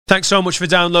Thanks so much for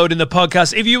downloading the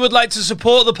podcast. If you would like to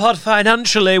support the pod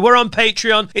financially, we're on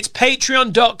Patreon. It's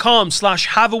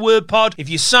patreon.com/haveawordpod. If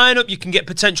you sign up, you can get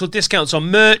potential discounts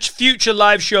on merch, future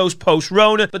live shows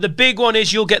post-Rona. But the big one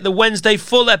is you'll get the Wednesday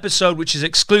full episode, which is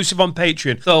exclusive on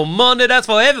Patreon. So Monday, that's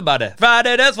for everybody.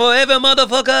 Friday, that's for every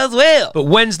motherfucker as well. But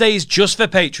Wednesday is just for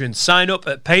patrons. Sign up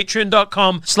at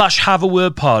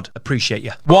patreon.com/haveawordpod. Appreciate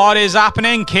you. What is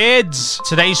happening, kids?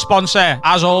 Today's sponsor,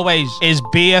 as always, is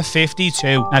Beer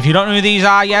 52. Now, if you don't know who these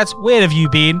are yet, where have you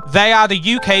been? They are the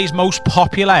UK's most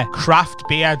popular craft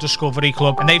beer discovery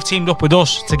club, and they've teamed up with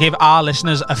us to give our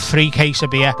listeners a free case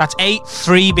of beer. That's 8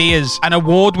 free beers, an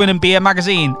award-winning beer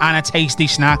magazine, and a tasty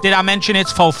snack. Did I mention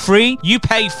it's for free? You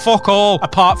pay fuck all,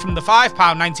 apart from the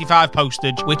 £5.95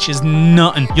 postage, which is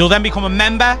nothing. You'll then become a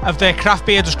member of their craft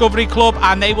beer discovery club,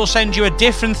 and they will send you a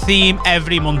different theme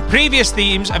every month. Previous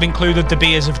themes have included the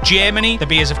beers of Germany, the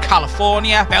beers of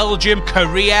California, Belgium,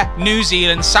 Korea, New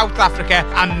Zealand, South Africa,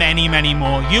 and many, many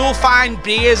more. You'll find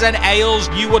beers and ales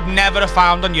you would never have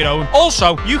found on your own.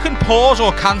 Also, you can pause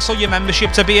or cancel your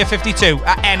membership to Beer 52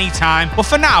 at any time. But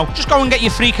for now, just go and get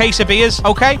your free case of beers,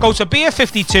 okay? Go to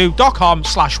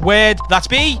beer52.com/word. That's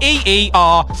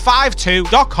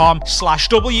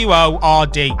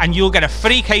BEER52.com/WORD, and you'll get a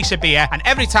free case of beer. And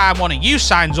every time one of you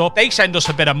signs up, they send us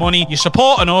a bit of money. You're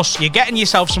supporting us. You're getting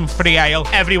yourself some free ale.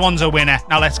 Everyone's a winner.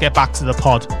 Now let's get back to the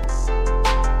pod.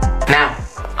 Now,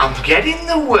 I'm getting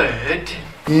the word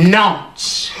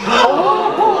nonce.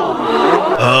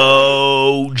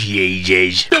 Oh,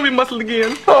 Jesus. Tell me muscle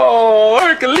again. Oh,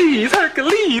 Hercules.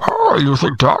 Oh, you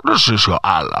think darkness is your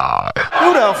ally?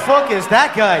 Who the fuck is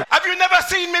that guy? Have you never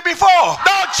seen me before?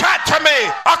 Don't chat to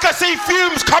me. I can see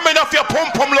fumes coming off your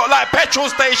pum-pum look like petrol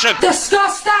station.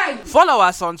 Disgusting! Follow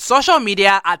us on social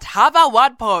media at Have a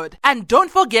Word Pod. And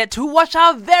don't forget to watch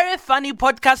our very funny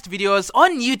podcast videos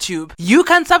on YouTube. You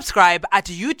can subscribe at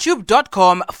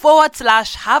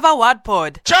youtube.com/Have a Word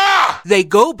Pod. Cha! They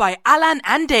go by Alan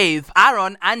and Dave,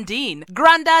 Aaron and Dean,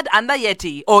 Grandad and the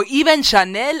Yeti, or even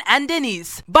Chanel and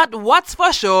Denise. But what's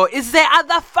for sure is they are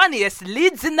the funniest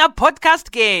leads in the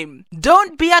podcast game.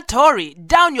 Don't be a Tory,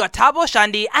 down your Tabo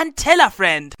Shandy and tell a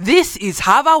friend. This is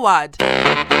Have a Word.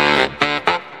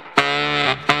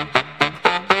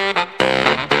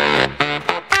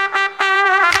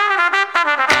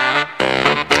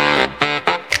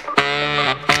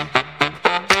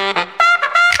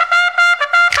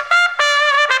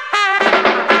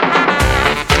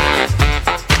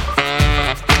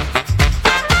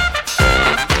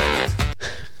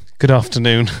 Good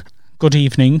afternoon. Good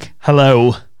evening.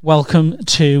 Hello. Welcome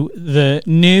to the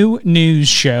new news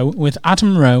show with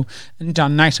Adam Rowe and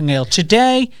Dan Nightingale.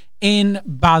 Today in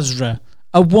Basra,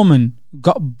 a woman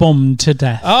got bummed to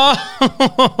death. Oh,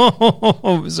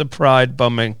 it was a pride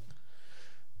bumming.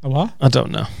 A what? I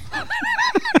don't know.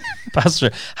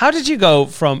 Basra. How did you go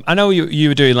from, I know you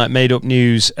were doing like made up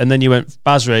news, and then you went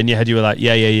Basra in your head, you were like,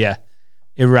 yeah.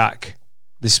 Iraq.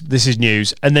 This is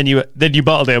news. And then you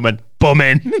bottled it and went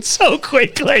bumming so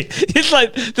quickly. It's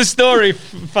like the story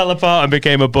fell apart and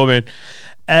became a bumming.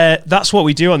 That's what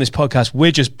we do on this podcast.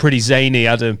 We're just pretty zany,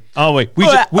 Adam, aren't we? We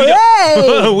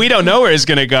don't know where it's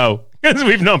going to go because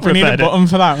we've not prepared. We need a button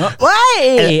for that.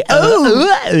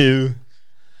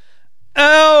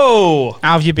 Oh.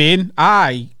 How have you been?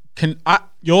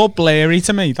 You're blurry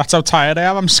to me. That's how tired I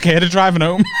am. I'm scared of driving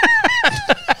home.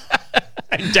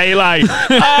 Daylight.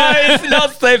 It's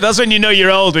not safe. That's when you know you're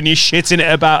old, when you're shitting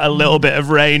it about a little bit of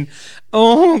rain.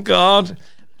 Oh, God.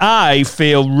 I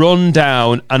feel run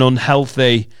down and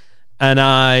unhealthy, and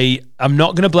I'm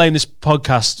not going to blame this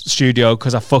podcast studio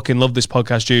because I fucking love this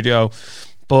podcast studio,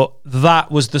 but that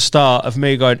was the start of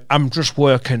me going, I'm just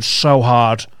working so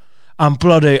hard. I'm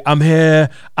here,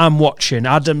 I'm watching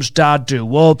Adam's dad do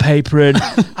wallpapering.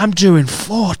 I'm doing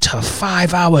 4 to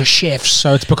 5 hour shifts.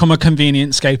 So it's become a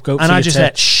convenient scapegoat. And I just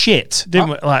ate shit, didn't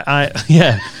we?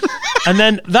 Yeah. And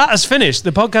then that has finished.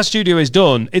 The podcast studio is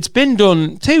done. It's been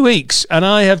done 2 weeks, and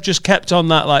I have just kept on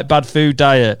that like bad food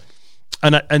diet.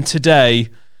 And today,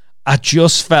 I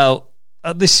just felt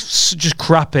this is just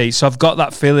crappy. So I've got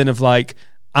that feeling of like,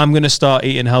 I'm going to start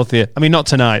eating healthier. I mean, not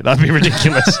tonight. That'd be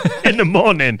ridiculous. In the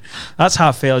morning. That's how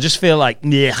I feel. I just feel like,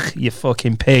 you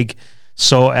fucking pig.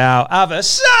 Sort it out. Have a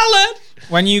salad.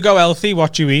 When you go healthy,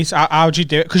 what do you eat? How do you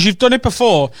do it? Because you've done it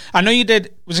before. I know you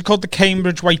did. Was it called the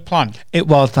Cambridge Weight Plan? It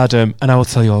was, Adam. And I will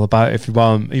tell you all about it if you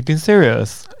want. You've been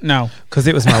serious? No. Because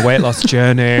it was my weight loss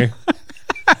journey.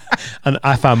 And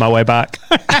I found my way back.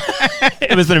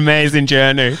 It was an amazing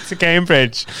journey to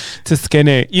Cambridge, to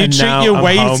Skinny. You and treat now your I'm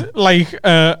weight home. like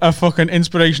a fucking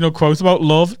inspirational quote about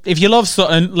love. If you love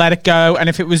something, let it go. And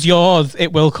if it was yours,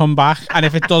 it will come back. And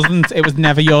if it doesn't, it was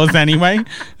never yours anyway.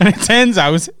 And it turns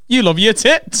out you love your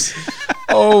tits.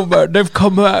 Oh, man, they've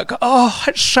come back. Oh,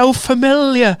 it's so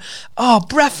familiar. Oh,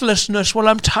 breathlessness while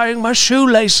I'm tying my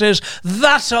shoelaces.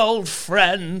 That old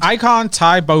friend. I can't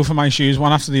tie both of my shoes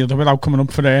one after the other without coming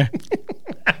up for air.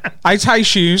 I tie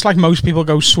shoes like most people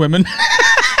go swimming.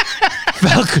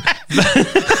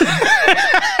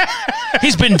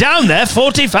 He's been down there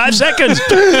 45 seconds.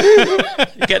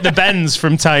 You get the bends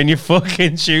from tying your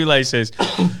fucking shoelaces.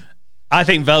 I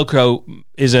think Velcro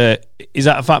is that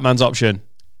a fat man's option?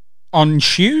 On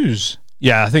shoes.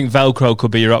 Yeah, I think Velcro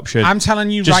could be your option. I'm telling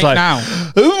you Just right like,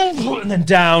 now. And then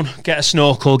down, get a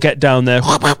snorkel, get down there,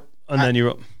 and then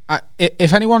you're up.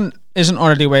 If anyone isn't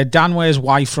already aware, Dan wears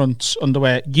Y-front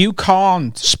underwear. You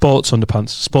can't. Sports underpants,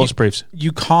 sports briefs.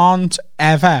 You can't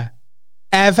ever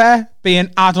be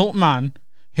an adult man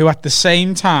who at the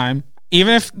same time,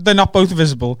 even if they're not both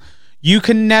visible, you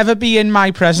can never be in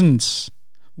my presence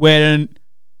wearing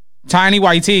tiny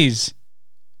whiteys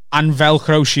and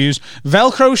Velcro shoes.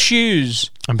 Velcro shoes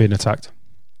I'm being attacked.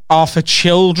 are for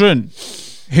children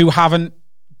who haven't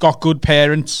got good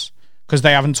parents because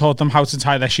they haven't taught them how to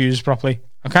tie their shoes properly.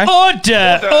 Okay?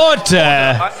 Order.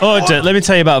 Let me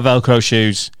tell you about Velcro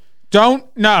shoes.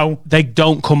 They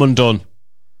don't come undone.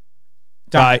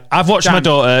 Dan, Right, I've watched Dan. my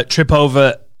daughter trip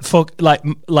over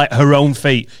like her own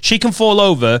feet. She can fall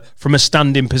over from a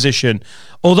standing position.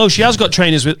 Although she has got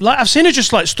trainers with, like, I've seen her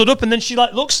just like stood up and then she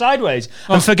like looks sideways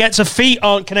and forgets her feet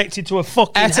aren't connected to her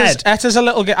fucking head. Etta's a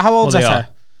little... How old's Well, they Etta?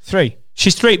 are. 3.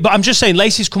 She's 3, but I'm just saying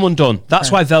laces come undone.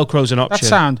 That's why Velcro's an option. That's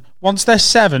sound. Once they're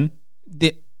 7,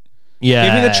 Yeah.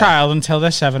 give me the child until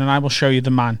they're 7 and I will show you the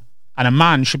man. And a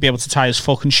man should be able to tie his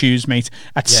fucking shoes, mate.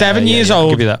 At 7 years I'll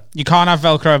old, give you that. you can't have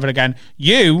Velcro ever again.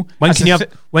 When can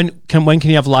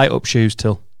you have light up shoes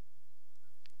till?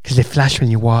 Because they flash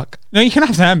when you walk. No, you can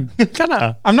have them. Can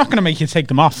I? I'm not going to make you take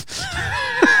them off.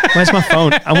 Where's my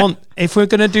phone? If we're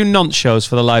going to do nonce shows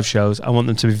for the live shows, I want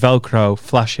them to be Velcro,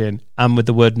 flashing, and with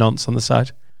the word nonce on the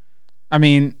side. I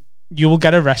mean, you will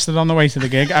get arrested on the way to the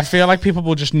gig. I feel like people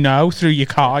will just know through your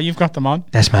car you've got them on.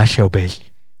 That's my show, bitch.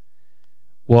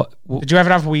 What? Did you ever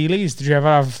have wheelies? Did you ever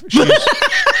have shoes?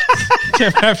 Did you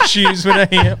ever have shoes with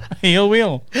a heel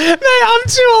wheel? Mate, I'm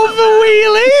too old for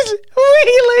wheelies.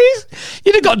 Wheelies.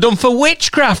 You'd have got done for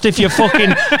witchcraft if you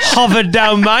fucking hovered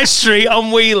down my street on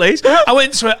wheelies. I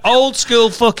went to an old school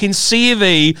fucking C of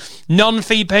E,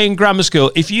 non-fee paying grammar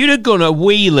school. If you'd have gone a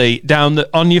wheelie down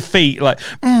on your feet, like,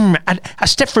 I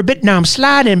stepped for a bit now, I'm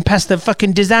sliding past the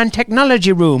fucking design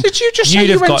technology room. Did you just say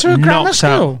you went to a grammar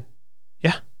school?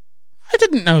 Yeah. I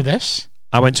didn't know this.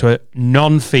 I went to a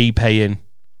non-fee paying,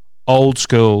 old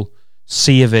school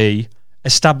C of E,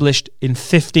 established in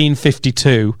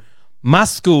 1552. Math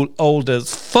school old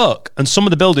as fuck, and some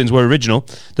of the buildings were original.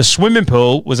 The swimming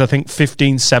pool was, I think,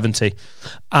 1570.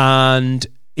 And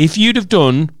if you'd have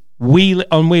done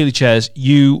wheelie chairs,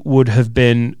 you would have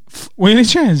been wheelie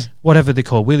chairs, whatever they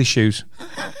call wheelie shoes,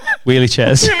 wheelie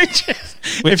chairs. Wheelie chairs.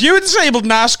 If you were disabled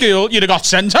in our school, you'd have got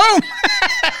sent home.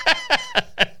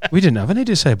 We didn't have any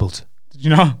disabled. Did you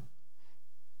know?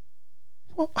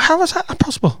 Well, how was that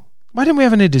possible? Why didn't we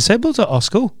have any disabled at our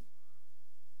school?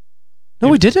 No,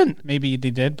 we didn't. Maybe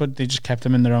they did, but they just kept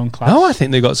them in their own class. No, I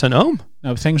think they got sent home.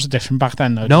 No, things were different back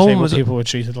then, though. No one Disabled was- people were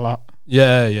treated a lot.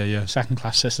 Yeah.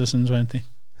 Second-class citizens, weren't they?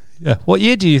 Yeah. What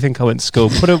year do you think I went to school?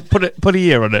 Put a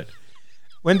year on it.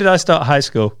 When did I start high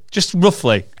school? Just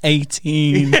roughly.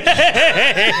 18. Was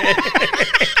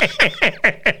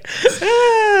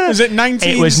it 1975?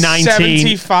 It was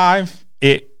 75.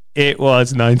 It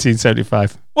was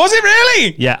 1975. Was it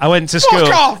really? Yeah, I went to school.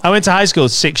 Fuck off! I went to high school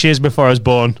 6 years before I was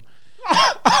born.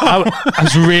 I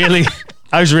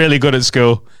was really good at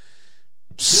school.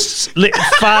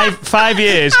 5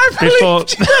 years before.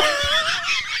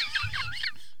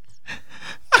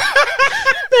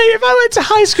 If I went to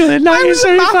high school in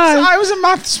 1975, I was a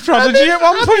maths prodigy at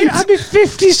one point. I'd be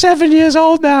 57 years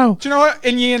old now. Do you know what?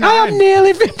 In year 9, I'm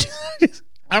nearly 50.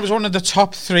 I was one of the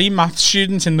top 3 maths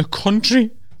students in the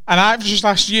country. And I've just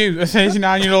asked you, a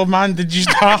 39-year-old man, did you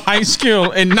start high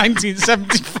school in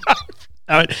 1975?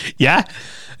 I went, yeah.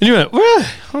 And you went, well,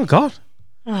 oh, God.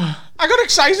 I got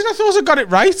excited. I thought I got it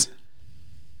right.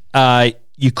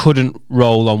 You couldn't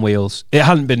roll on wheels. It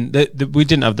hadn't been, we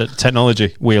didn't have the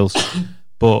technology, wheels.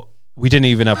 But we didn't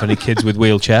even have any kids with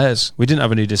wheelchairs. We didn't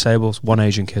have any disabled. One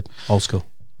Asian kid, old school.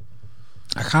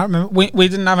 I can't remember. We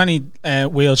didn't have any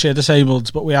wheelchair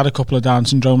disabled, but we had a couple of Down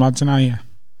syndrome lads in our year.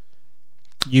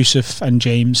 Yusuf and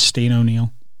James Steen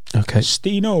O'Neill. Okay.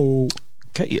 Steeno.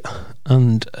 Okay.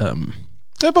 And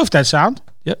They're both dead sound.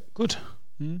 yeah, good.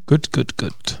 Good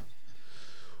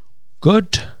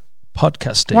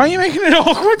podcasting. Why are you making it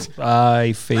awkward?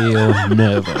 I feel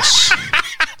nervous.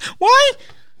 Why?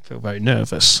 I feel very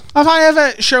nervous. Have I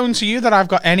ever shown to you that I've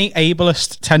got any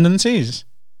ableist tendencies?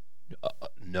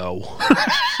 No.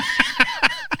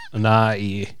 And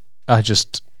I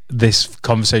just, this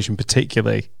conversation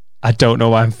particularly, I don't know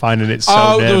why I'm finding it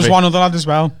so nervy. There was one other lad as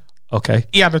well. Okay.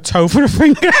 He had a toe for a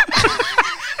finger.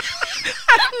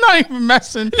 I'm not even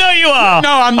messing. No, you are. No,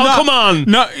 I'm not. Oh, come on.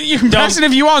 No, you can press it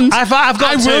if you want. I've got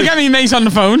I will to. get me mate on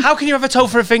the phone. How can you have a toe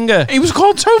for a finger? He was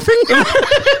called Toe Finger.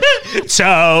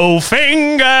 Toe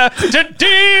finger.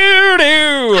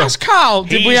 Do-do-do. Ask Carl.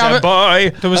 Did we He's have a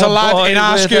boy. There was a lad in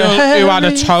our with school a who had a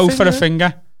hairy toe for a finger.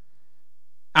 finger.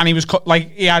 And he was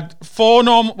he had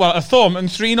a thumb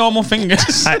and 3 normal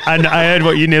fingers. And I heard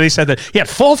what you nearly said there. He had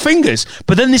 4 fingers,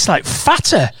 but then this like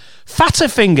fatter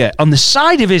finger on the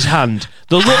side of his hand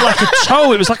that looked like a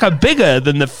toe. It was like a bigger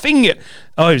than the finger.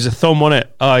 Oh, it was a thumb, wasn't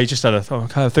it? Oh, he just had a thumb.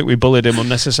 I think we bullied him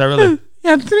unnecessarily. He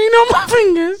had 3 normal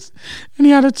fingers and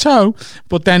he had a toe,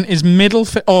 but then his middle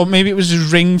or maybe it was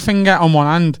his ring finger on one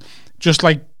hand just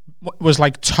like was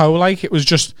like toe-like. It was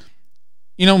just,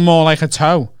 more like a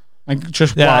toe. Like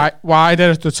just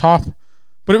wider at the top.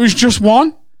 But it was just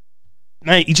one.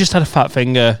 Mate, he just had a fat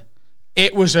finger.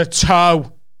 It was a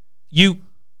toe.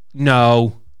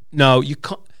 No, you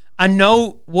can't. I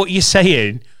know what you're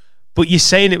saying, but you're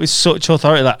saying it with such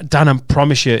authority that, Dan, I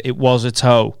promise you it was a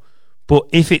toe. But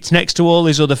if it's next to all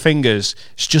his other fingers,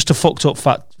 it's just a fucked up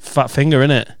fat finger,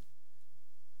 innit?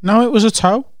 No, it was a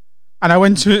toe. And I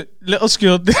went to little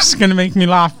school. This is going to make me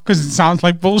laugh because it sounds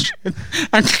like bullshit.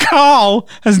 And Carl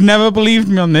has never believed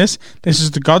me on this. This is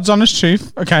the God's honest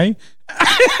truth, okay?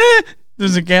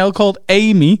 There's a girl called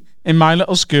Amy in my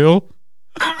little school.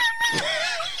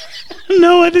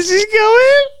 No, where this is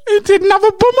going? Who didn't have a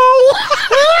bumhole.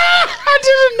 I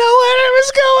didn't know where it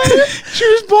was going. She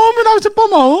was born without a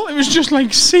bumhole. It was just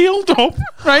like sealed up,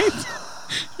 right?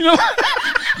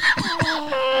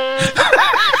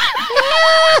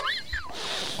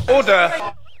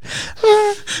 Order.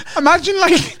 Imagine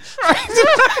imagine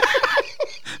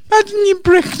you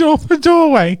bricked up a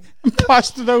doorway and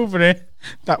plastered over it.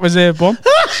 That was her bum.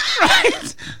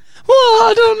 Right? Well,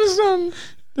 I don't understand.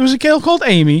 There was a girl called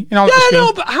Amy in our school.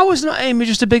 No, but how was not Amy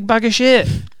just a big bag of shit?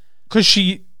 Because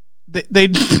she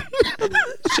had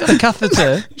a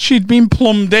catheter. She'd been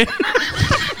plumbed in.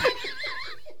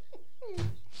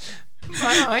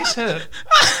 My eyes hurt.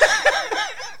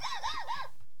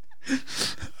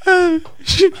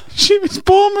 She was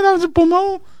born without a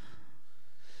bumhole.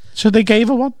 So they gave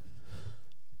her one.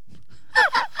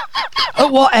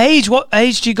 At what age? What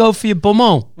age do you go for your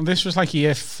bumhole? Well, this was like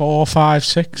year 4, 5,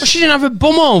 6. Well, she didn't have a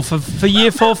bumhole for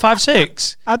year 4, 5,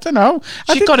 6. I don't know.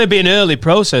 She's got to be an early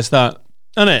process, that,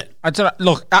 isn't it? I don't know.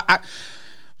 Look, a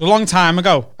long time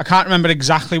ago. I can't remember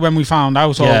exactly when we found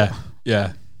out.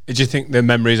 Yeah. Did you think the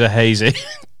memories are hazy?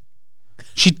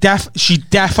 She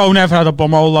defo never had a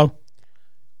bumhole though.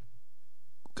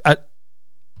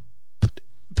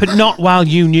 But not while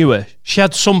you knew her. She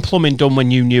had some plumbing done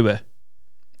when you knew her.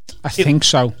 I think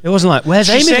so. It wasn't like, where's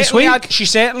Amy this week? She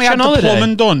certainly had the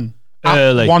plumbing done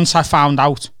early. Once I found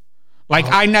out.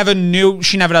 I never knew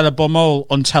she never had a bumhole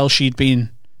until she'd been,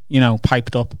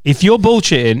 piped up. If you're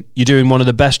bullshitting, you're doing one of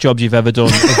the best jobs you've ever done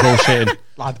of bullshitting.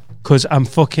 Lad. Because I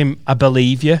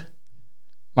believe you.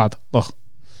 Lad, look.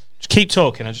 Just keep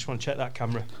talking. I just want to check that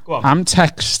camera. Go on. I'm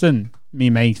texting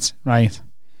me mate, right?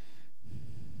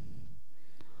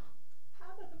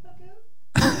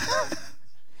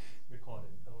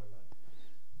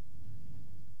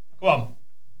 Go on.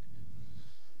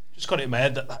 Just got it in my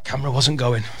head that camera wasn't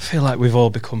going. I feel like we've all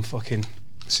become fucking,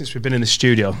 since we've been in the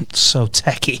studio, so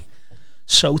techie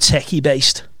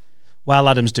based. While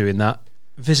Adam's doing that,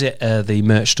 visit the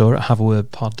merch store at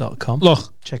haveawordpod.com.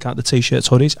 Look, check out the t-shirts,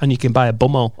 hoodies, and you can buy a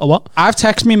bumhole. Or what? I've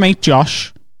texted me mate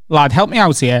Josh. Lad, help me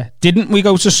out here. Didn't we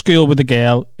go to school with a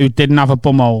girl who didn't have a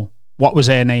bumhole? What was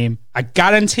her name? I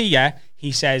guarantee you,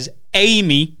 he says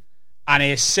Amy, and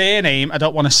her surname I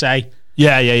don't want to say.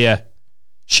 Yeah.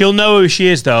 She'll know who she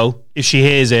is though if she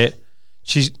hears it.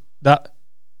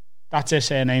 That's her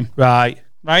surname. Right.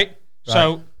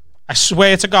 So I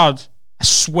swear to God.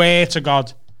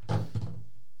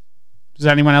 Does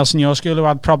anyone else in your school who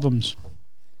had problems?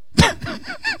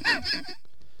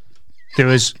 There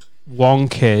was one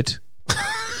kid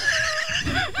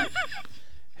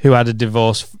who had a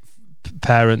divorced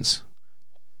parents.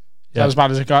 That as bad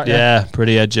as it got. Yeah,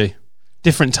 pretty edgy.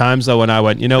 Different times though when I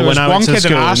went. You know, There when was I one went to kid in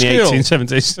school our in the school.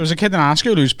 1870s, There was a kid in our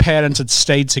school whose parents had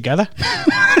stayed together.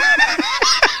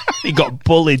 he got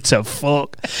bullied to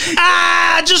fuck.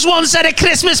 Just one set of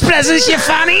Christmas presents, you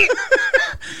fanny.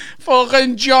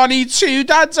 Fucking Johnny, 2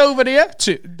 dads over here.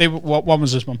 One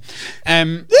was his mum.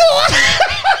 I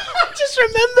just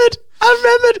remembered.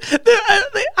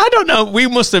 I don't know. We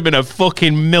must have been a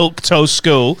fucking milquetoast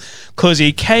school because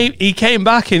he came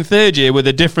back in 3rd year with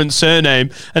a different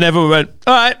surname, and everyone went,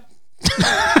 all right.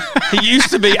 He used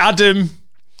to be Adam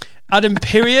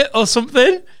Period or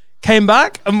something. Came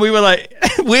back, and we were like,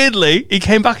 weirdly, he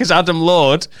came back as Adam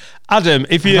Lord. Adam,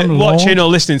 if you're watching or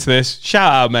listening to this,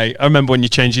 shout out, mate. I remember when you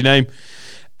changed your name.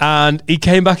 And he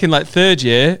came back in like 3rd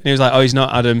year, and he was like, oh, he's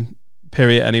not Adam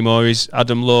Period anymore, he's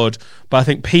Adam Lord. But I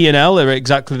think P and L are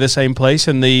exactly the same place,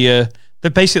 and they're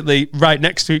basically right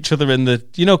next to each other in the,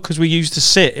 you know, because we used to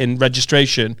sit in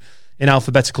registration in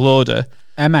alphabetical order.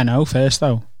 MNO first,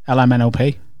 though.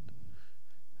 LMNOP.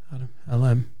 Adam,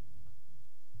 LM.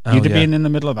 You'd have been in the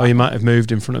middle of that. Oh, he might have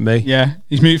moved in front of me. Yeah,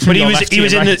 he's moved from But he your was left he to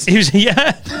was your in right. the he was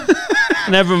yeah.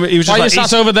 And everyone he was just Why like you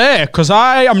sat over there? Because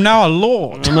I am now a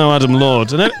lord. I'm no Adam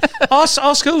Lord. And our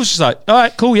school was just like, all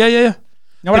right, cool, yeah. You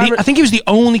know But what I think he was the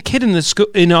only kid in the school,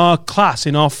 in our class,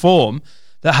 in our form,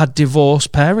 that had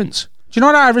divorced parents. Do you know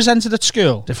what I resented at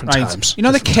school? Different times. You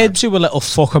know the kids who were little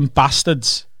fucking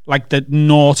bastards, like the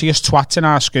naughtiest twats in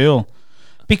our school,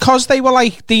 because they were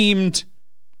like deemed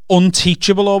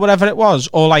unteachable or whatever it was,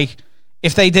 or like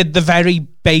if they did the very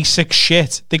basic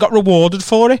shit, they got rewarded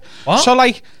for it. What? So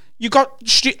like you got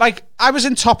like I was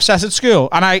in top set at school,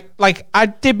 and I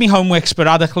did my homework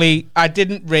sporadically. I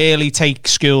didn't really take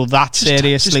school that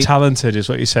seriously. Just talented is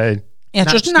what you're saying. Yeah,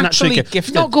 just naturally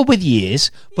gifted. Not good with years,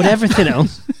 but everything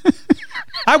else.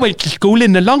 I went to school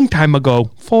in a long time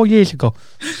ago, 4 years ago.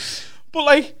 But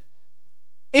like,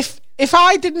 if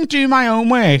I didn't do my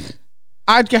homework,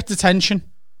 I'd get detention,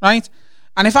 right?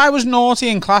 And if I was naughty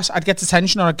in class, I'd get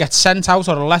detention, or I'd get sent out,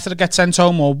 or a letter to get sent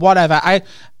home, or whatever. I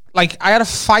had a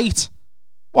fight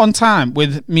one time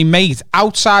with me mate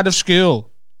outside of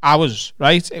school hours,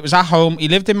 right? It was at home. He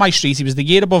lived in my street. He was the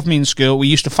year above me in school. We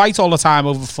used to fight all the time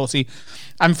over footy.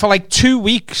 And for like 2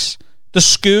 weeks, the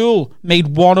school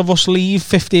made one of us leave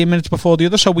 15 minutes before the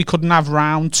other, so we couldn't have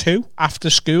round 2 after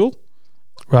school.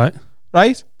 Right.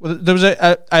 Right? Well, there was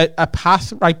a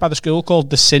path right by the school called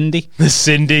the Cindy. The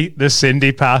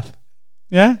Cindy path.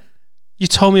 Yeah. You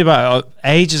told me about it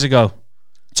ages ago.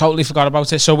 Totally forgot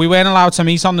about it. So we weren't allowed to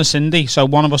meet on the Cindy, so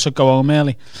one of us would go home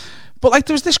early. But like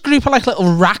there was this group of like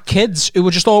little rat kids who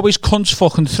were just always cunts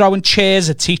fucking throwing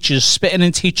chairs at teachers, spitting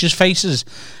in teachers' faces.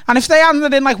 And if they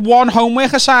handed in like one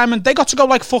homework assignment, they got to go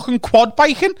like fucking quad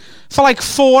biking for like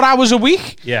 4 hours a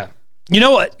week. Yeah. You know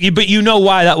what? But you know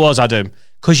why that was, Adam?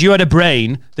 Because you had a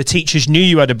brain, the teachers knew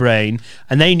you had a brain,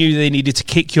 and they knew they needed to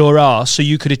kick your ass so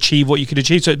you could achieve what you could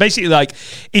achieve. So it's basically like,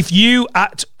 if you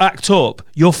act up,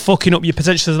 you're fucking up your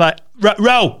potential. Like,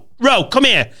 Ro, come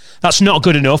here. That's not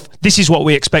good enough. This is what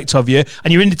we expect of you.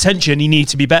 And you're in detention, you need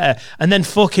to be better. And then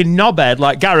fucking knobhead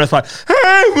like Gareth, like,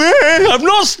 hey, I've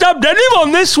not stabbed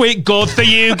anyone this week. Good for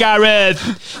you,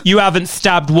 Gareth. You haven't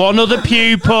stabbed one other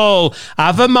pupil.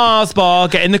 Have a Mars bar,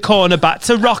 get in the corner, back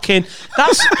to rocking.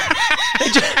 That's...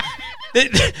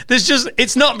 There's just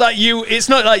it's not like you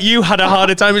had a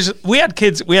harder time. We had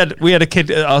a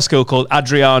kid at our school called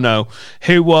Adriano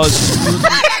who was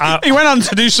he went on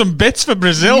to do some bits for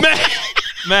Brazil.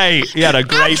 Mate, he had a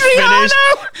great finish.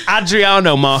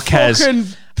 Adriano Marquez, fucking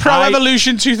Pro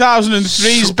Evolution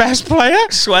 2003's best player.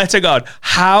 Swear to God,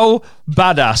 how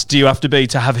badass do you have to be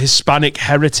to have Hispanic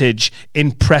heritage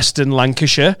in Preston,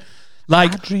 Lancashire?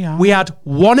 Like, Adriano. We had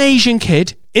one Asian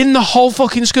kid in the whole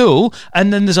fucking school,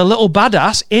 and then there's a little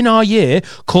badass in our year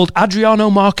called Adriano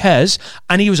Marquez,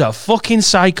 and he was a fucking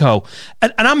psycho.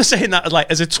 And I'm saying that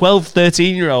like as a 12,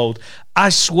 13-year-old, I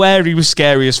swear he was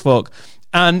scary as fuck.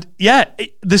 And yeah,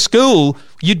 the school,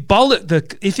 you'd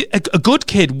bollock if a good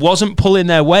kid wasn't pulling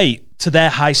their weight to their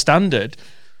high standard.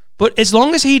 But as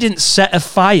long as he didn't set a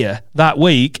fire that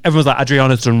week, everyone's like,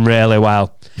 Adriano's done really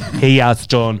well. He has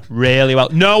done really well.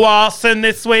 No arson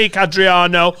this week,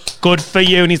 Adriano. Good for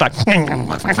you. And he's like,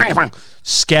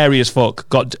 scary as fuck.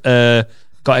 Got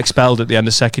expelled at the end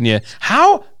of second year.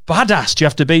 How badass do you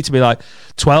have to be like,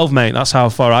 12, mate? That's how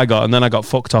far I got. And then I got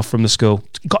fucked off from the school.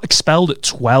 Got expelled at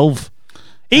 12.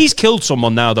 He's killed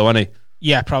someone now, though, hasn't he?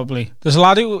 Yeah, probably. There's a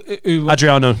lad who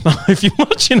Adriano, if you're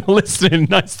watching or listening,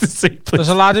 nice to see you. There's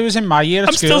a lad who was in my year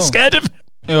at school. I'm still scared of him.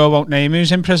 Who I won't name,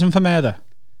 who's in prison for murder.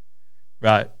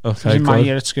 Right, okay. He was in my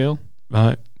year at school.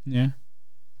 Right. Yeah.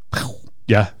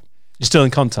 Yeah. You're still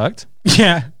in contact?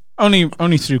 Yeah. Only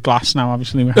through glass now,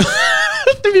 obviously.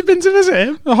 Through have you been to visit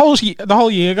him? The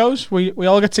whole year goes. We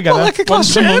all get together Like a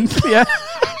once a month. Yeah.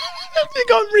 You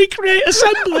got to recreate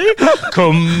assembly.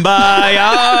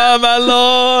 Kumbaya, my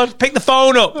lord. Pick the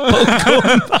phone up.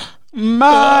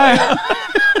 My.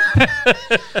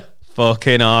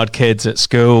 Fucking hard kids at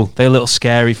school. They're little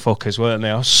scary fuckers, weren't they?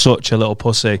 I was such a little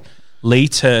pussy. Lee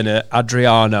Turner,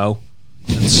 Adriano,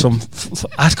 and some.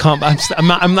 I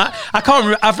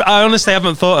honestly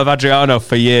haven't thought of Adriano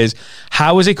for years.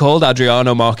 How was he called?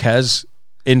 Adriano Marquez.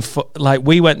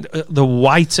 We went the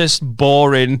whitest,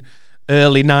 boring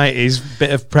early 90s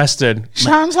bit of Preston.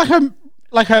 Sounds like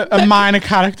a minor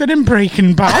character in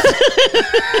Breaking Bad.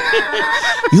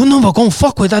 You never gonna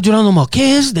fuck with Adriano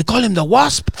Marquez. They call him the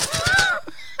Wasp.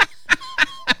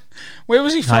 Where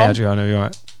was he from? Hi, Adriano. You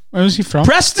alright? Where was he from?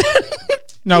 Preston.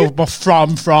 No, but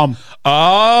from.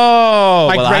 Oh,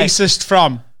 racist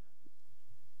from. Do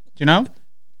you know?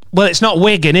 Well, it's not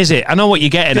Wigan, is it? I know what you're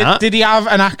getting at. Did he have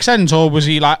an accent, or was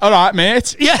he like, all right,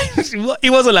 mate? Yeah, he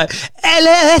wasn't like,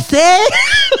 LSA.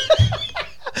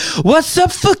 What's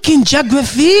up, fucking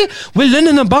geography? We're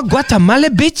learning about Guatemala,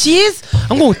 bitches.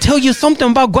 I'm going to tell you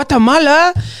something about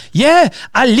Guatemala. Yeah,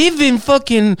 I live in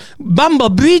fucking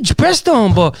Bamba Bridge,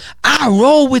 Preston, but I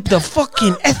roll with the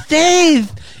fucking essays.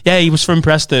 Yeah, he was from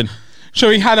Preston. So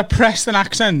he had a Preston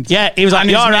accent? Yeah, he was like,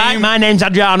 you all right? My name's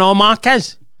Adriano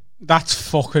Marquez. That's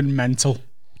fucking mental.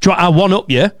 I one-up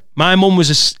you. My mum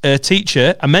was a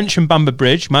teacher. I mentioned Bamba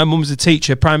Bridge. My mum was a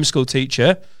teacher, primary school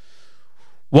teacher.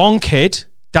 One kid,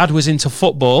 dad was into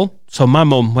football. So my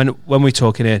mum, when we're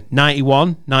talking here,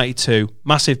 91, 92,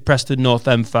 massive Preston North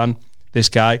End fan, this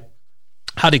guy.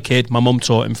 Had a kid. My mum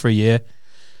taught him for a year.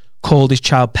 Called his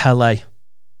child Pele.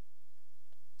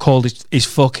 Called his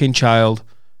fucking child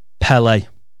Pele.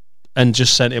 And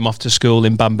just sent him off to school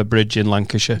in Bamba Bridge in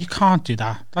Lancashire. You can't do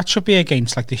that. That should be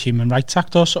against the Human Rights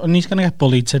Act or something. He's going to get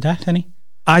bullied to death, isn't he?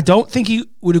 I don't think he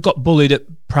would have got bullied at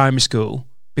primary school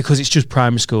because it's just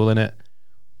primary school, innit?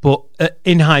 But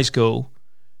in high school,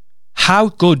 how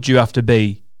good do you have to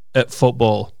be at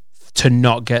football to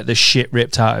not get the shit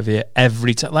ripped out of you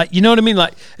every time? Like, you know what I mean?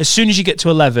 Like, as soon as you get to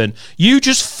 11, you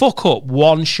just fuck up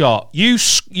one shot. You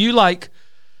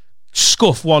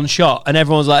scuff one shot and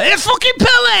everyone's like, hey, fucking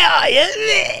Pele, are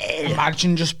you?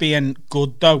 Imagine just being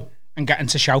good though and getting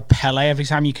to shout Pele every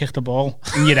time you kick the ball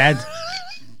in your head.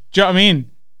 Do you know what I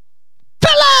mean?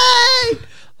 Pele!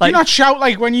 Like, you not shout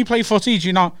like when you play footy, do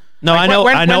you not? No,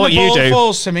 like, I know what you do.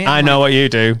 Falls to me, I know what you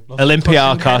do.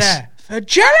 Olympiakos. For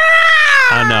Gerrard!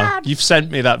 I know. You've sent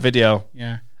me that video.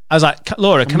 Yeah. I was like,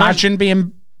 Laura, can imagine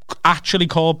being actually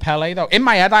called Pele though. In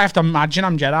my head, I have to imagine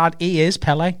I'm Gerrard. He is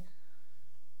Pele.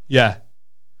 Yeah.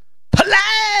 Pele!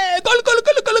 Go.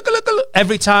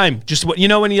 Every time. Just, you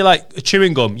know when you're like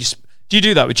chewing gum? Do you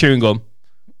do that with chewing gum?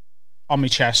 On my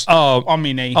chest. Oh. On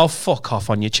my knee. Oh, fuck off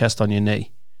on your chest, on your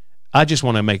knee. I just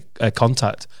want to make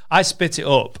contact. I spit it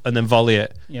up and then volley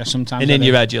it. Yeah, sometimes. And in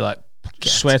your head, you're like,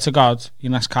 swear to God,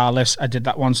 Ines Carlos, I did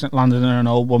that once and it landed in an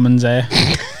old woman's ear.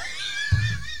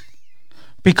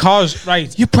 Because,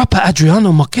 right. You proper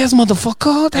Adriano Marquez,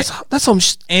 motherfucker. That's some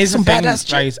here's some badass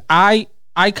shit. Right.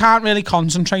 I can't really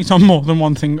concentrate on more than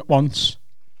one thing at once.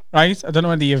 Right? I don't know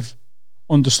whether you've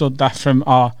understood that from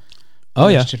our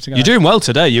relationship together. You're doing well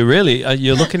today. You really,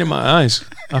 you're looking in my eyes.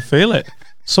 I feel it.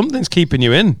 Something's keeping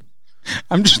you in.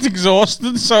 I'm just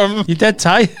exhausted, so you're dead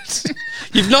tired.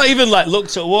 You've not even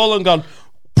looked at a wall and gone,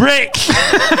 brick.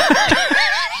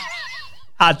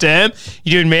 Adam,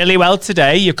 you're doing really well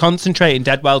today. You're concentrating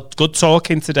dead well. Good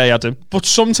talking today, Adam. But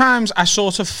sometimes I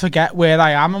sort of forget where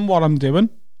I am and what I'm doing.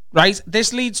 Right?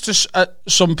 This leads to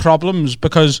some problems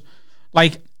because,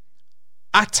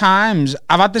 at times,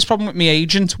 I've had this problem with my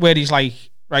agent where he's like,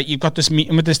 right, you've got this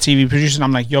meeting with this TV producer and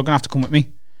I'm like, you're going to have to come with me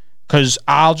because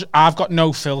I've got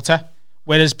no filter.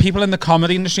 Whereas people in the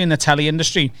comedy industry and the telly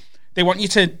industry, they want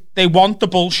the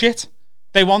bullshit.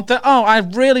 They want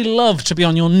I'd really love to be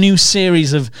on your new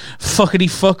series of fuckity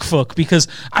fuck because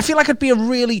I feel like it'd be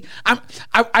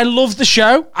I love the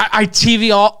show. I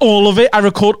TVR all of it. I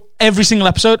record every single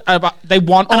episode. They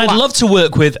want all I'd love to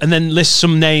work with and then list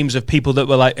some names of people that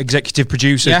were executive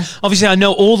producers. Yeah. Obviously, I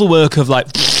know all the work of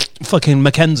fucking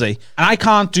Mackenzie. And I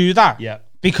can't do that. Yeah.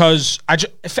 Because I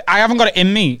haven't got it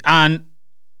in me and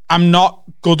I'm not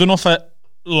good enough at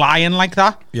lying like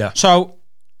that. Yeah. So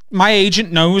my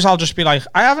agent knows I'll just be like,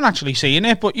 I haven't actually seen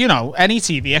it, but any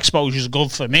TV exposure is good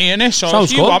for me, innit? So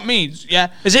sounds if you good. want me,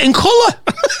 yeah. Is it in colour?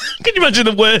 Can you imagine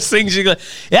the worst things? You go,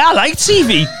 yeah, I like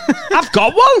TV. I've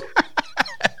got one.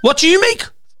 What do you make?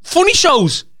 Funny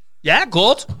shows. Yeah,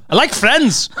 good. I like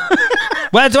Friends.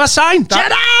 Where do I sign?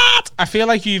 Gerrard! I feel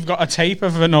like you've got a tape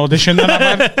of an audition that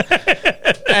I've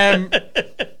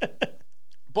had.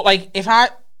 But like, if I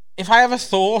have a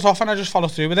thought off and I just follow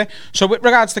through with it. So with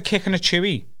regards to kicking a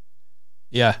chewy,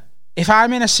 Yeah. if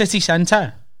I'm in a city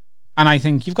centre and I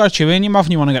think you've got a chewy in your mouth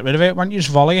and you want to get rid of it, why don't you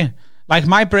just volley it? Like,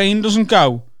 my brain doesn't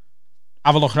go,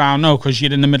 have a look around, no, because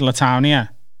you're in the middle of town here.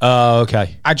 Oh,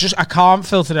 okay. I can't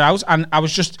filter it out. And I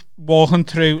was just walking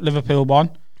through Liverpool 1.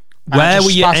 Where were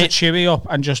you? Spat a chewy up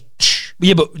and just...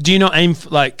 Yeah, but do you not aim for,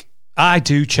 like, I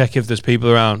do check if there's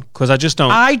people around, because I just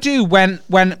don't. I do when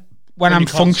I'm you functioning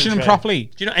concentrate. properly.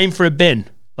 Do you not aim for a bin?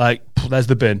 Like, there's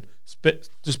the bin. Spit,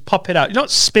 just pop it out. You're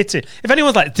not spitting. If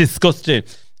anyone's like disgusting,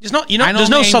 it's not. You're not. There's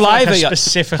no saliva. Like a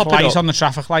specific pop it light up. on the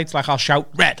traffic lights. Like, I'll shout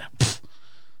red,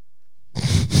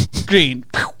 green,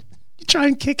 You try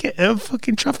and kick it at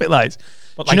fucking traffic lights.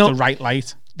 but Do you like know- the right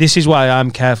light. This is why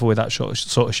I'm careful with that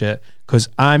sort of shit, because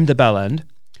I'm the bell end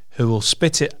who will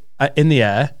spit it in the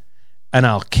air, and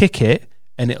I'll kick it,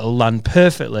 and it'll land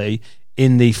perfectly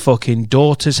in the fucking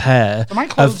daughter's hair. Do my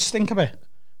clothes stink a bit?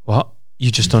 What? You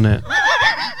just done it.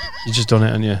 You just done it,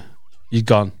 haven't you? You're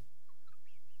gone.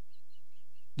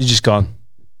 You're just gone.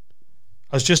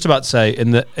 I was just about to say,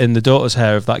 in the daughter's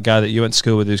hair of that guy that you went to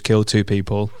school with who's killed 2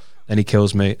 people, then he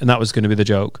kills me, and that was going to be the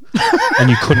joke. And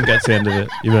you couldn't get to the end of it.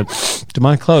 You went, do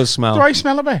my clothes smell? Do I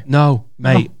smell a bit? No,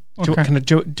 mate. Oh, Do, okay.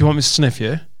 do you want me to sniff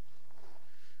you?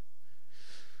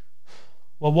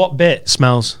 Well, what bit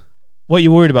smells? What are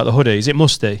you worried about, the hoodie? Is it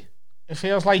musty? It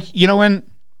feels like, you know when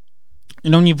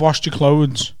you've washed your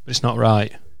clothes, But it's not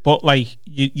right. but like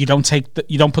you don't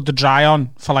put the dry on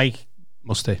for like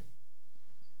Musty.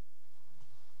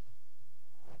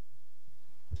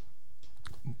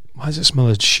 Why does it smell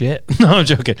of shit? No, I'm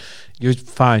joking. You're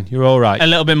fine. You're all right. a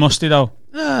little bit musty though.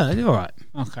 No, you're all right.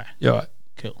 Okay, You're all right.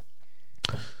 cool.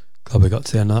 Glad we got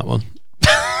to the end of that one.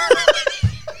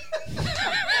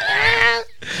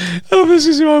 Oh, this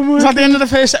is one Was that the end of the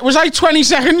first? Was I 20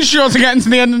 seconds short of getting to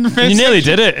the end of the first? You nearly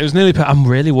did it. It was nearly. I'm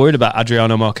really worried about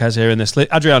Adriano Marquez here in this.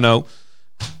 Adriano,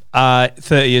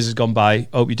 30 years has gone by.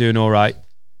 Hope you're doing all right.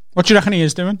 What do you reckon he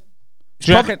is doing?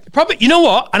 Do you reckon? Probably. You know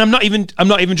what? And I'm not even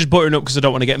just buttering up because I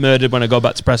don't want to get murdered when I go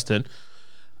back to Preston.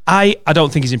 I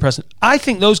don't think he's in Preston. I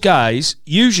think those guys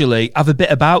usually have a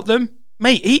bit about them,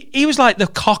 mate. He was like the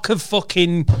cock of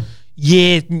fucking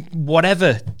year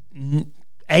whatever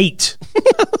 8.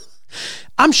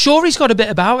 I'm sure he's got a bit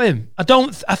about him. I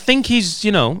think he's,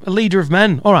 a leader of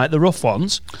men. All right, the rough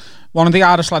ones. One of the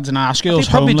hardest lads in our school is He's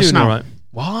probably homeless doing now. all right.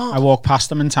 What? I walked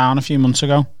past him in town a few months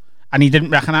ago, and he didn't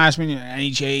recognise me.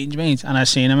 Any change, mate? And I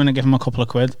seen him, and I gave him a couple of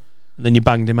quid. And then you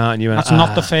banged him out, and you went. That's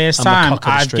not the first I'm the time cock of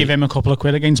the I'd street." give him a couple of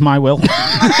quid against my will.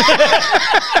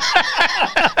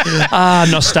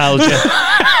 Nostalgia.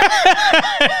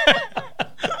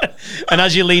 And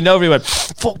as you leaned over, he went,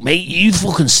 "Fuck, mate, you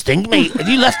fucking stink, mate. Have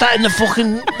you left that in the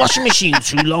fucking washing machine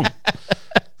too long?"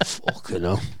 Fucking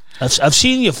hell. I've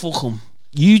seen you fucking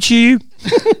YouTube.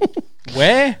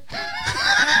 Where?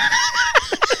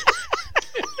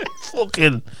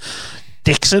 Fucking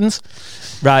Dixon's.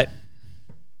 Right.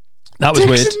 That was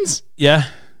weird. Dixon's? Yeah.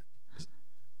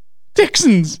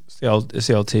 Dixon's? It's the old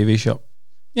TV shop.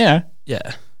 Yeah.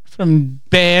 Yeah. From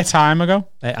bare time ago.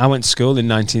 Mate, I went to school in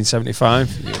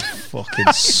 1975. You fucking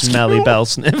smelly bell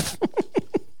sniff.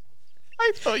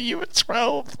 I thought you were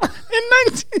 12 in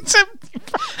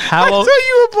 1975. How I old- thought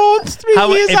you were born 3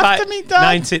 years after me died.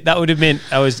 90, that would have meant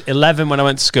I was 11 when I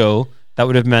went to school. That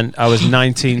would have meant I was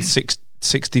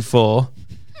 1964.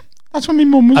 That's when my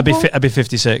mum was I'd born. be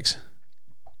 56.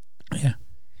 Yeah.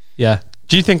 Yeah.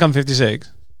 Do you think I'm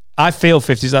 56? I feel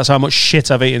 50s. That's how much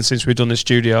shit I've eaten since we've done the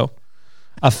studio.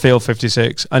 I feel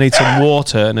 56. I need some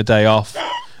water and a day off.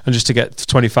 And just to get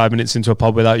 25 minutes into a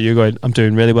pod without you going, I'm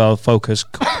doing really well, focus.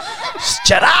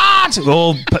 Gerard!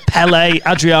 Oh, Pele,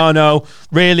 Adriano,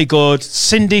 really good.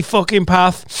 Cindy fucking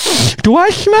Path. Do I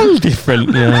smell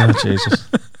different? Yeah, Jesus.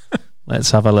 Let's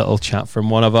have a little chat from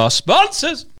one of our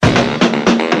sponsors.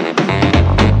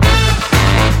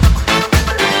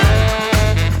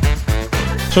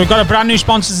 So we've got a brand new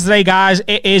sponsor today, guys.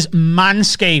 It is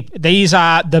Manscaped. These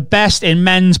are the best in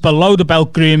men's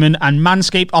below-the-belt grooming, and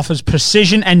Manscaped offers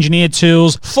precision-engineered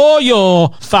tools for your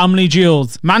family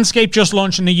jewels. Manscaped just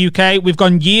launched in the UK. We've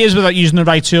gone years without using the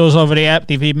right tools over here.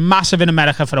 They've been massive in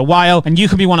America for a while, and you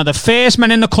can be one of the first men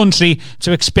in the country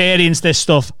to experience this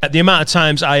stuff. The amount of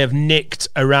times I have nicked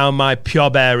around my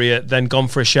pub area, then gone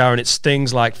for a shower and it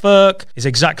stings like fuck, is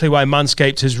exactly why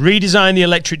Manscaped has redesigned the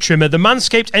electric trimmer. The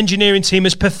Manscaped engineering team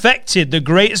has perfected the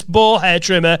greatest ball hair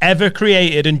trimmer ever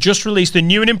created and just released the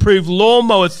new and improved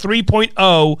Lawnmower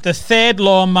 3.0. The third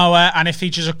lawnmower, and it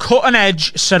features a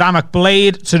cutting-edge ceramic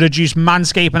blade to reduce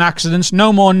manscaping accidents.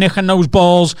 No more nicking those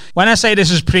balls. When I say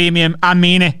this is premium, I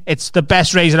mean it. It's the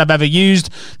best razor I've ever used.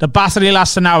 The battery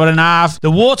lasts an hour and a half. The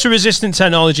water-resistant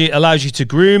technology allows you to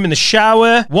groom in the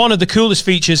shower. One of the coolest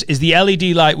features is the LED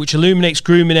light, which illuminates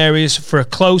grooming areas for a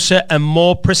closer and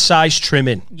more precise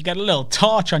trimming. You get a little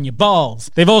torch on your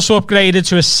balls. They've also upgraded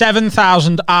to a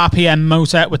 7,000 RPM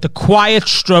motor with the Quiet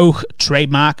Stroke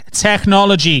trademark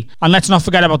technology. And let's not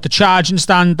forget about the charging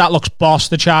stand. That looks boss,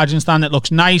 the charging stand. It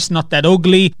looks nice, not that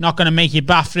ugly, not going to make your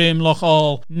bathroom look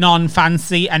all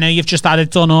non-fancy. I know you've just had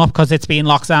it done up because it's been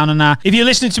locked down and that. If you're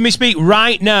listening to me speak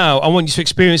right now, I want you to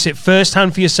experience it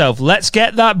firsthand for yourself. Let's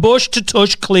get that bush to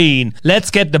touch clean.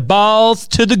 Let's get the balls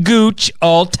to the gooch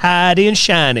all tidy and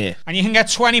shiny. And you can get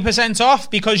 20%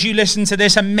 off because you listen to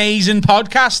this amazing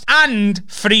podcast and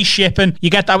free shipping. You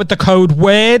get that with the code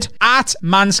WORD at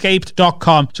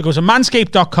manscaped.com. So go to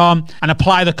manscaped.com and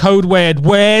apply the code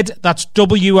WORD. That's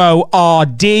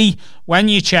WORD when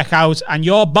you check out, and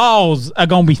your balls are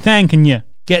going to be thanking you.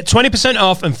 Get 20%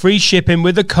 off and free shipping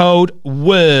with the code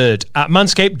WORD at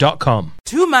manscaped.com.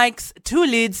 2 mics, 2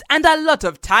 lids, and a lot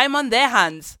of time on their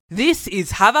hands. This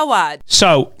is Have a Word.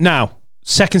 So, now,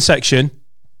 second section,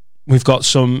 we've got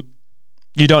some...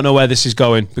 You don't know where this is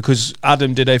going because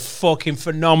Adam did a fucking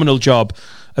phenomenal job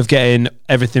of getting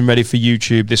everything ready for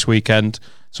YouTube this weekend.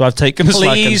 So I've taken a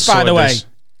slack and Please, by the way, this.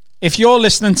 if you're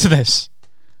listening to this,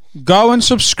 go and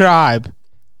subscribe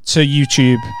to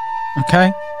YouTube,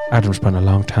 okay? Adam spent a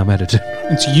long time editing.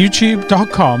 It's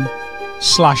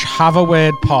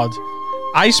youtube.com/haveawordpod.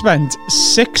 I spent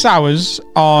 6 hours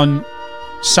on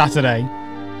Saturday,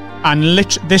 and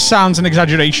this sounds an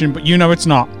exaggeration, but you know it's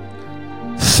not.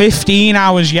 15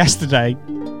 hours yesterday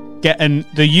getting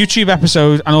the YouTube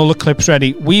episode and all the clips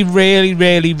ready. We really,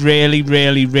 really, really,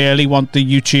 really, really want the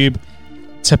YouTube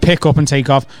to pick up and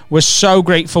take off. We're so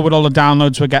grateful with all the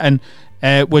downloads we're getting.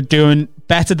 We're doing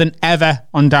better than ever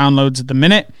on downloads at the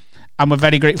minute, and we're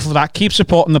very grateful for that. Keep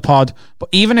supporting the pod. But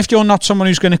even if you're not someone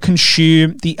who's going to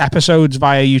consume the episodes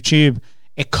via YouTube,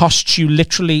 it costs you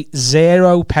literally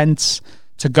 0 pence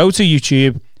to go to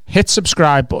YouTube, hit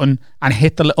subscribe button, and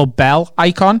hit the little bell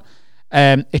icon.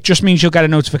 It just means you'll get a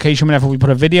notification whenever we put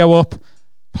a video up.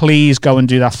 Please go and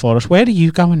do that for us. Where are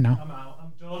you going now? I'm out.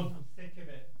 I'm done. I'm sick of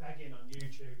it. Begging on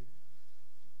YouTube.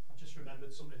 I just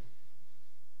remembered something.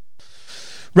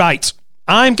 Right.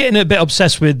 I'm getting a bit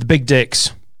obsessed with the big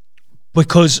dicks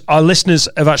because our listeners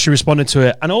have actually responded to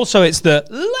it. And also it's the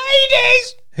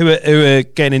ladies who are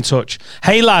getting in touch.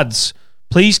 Hey, lads.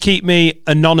 Please keep me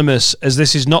anonymous, as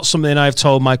this is not something I've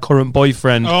told my current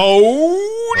boyfriend.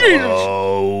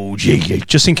 Oh, Jesus.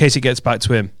 Just in case it gets back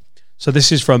to him. So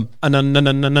this is from Anonymous.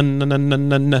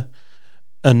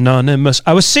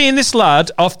 I was seeing this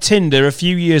lad off Tinder a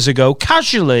few years ago,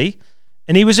 casually,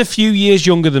 and he was a few years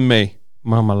younger than me.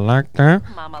 Mama like that?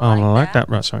 Mama like that?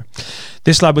 Right, sorry.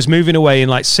 This lad was moving away in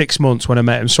like 6 months when I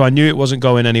met him, so I knew it wasn't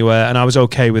going anywhere, and I was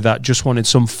okay with that. Just wanted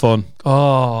some fun.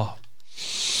 Oh,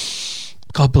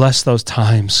 God bless those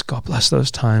times. God bless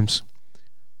those times.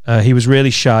 He was really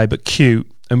shy but cute,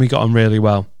 and we got on really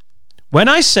well. When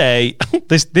I say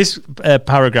this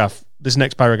paragraph, this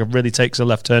next paragraph really takes a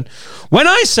left turn. When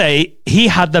I say he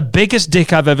had the biggest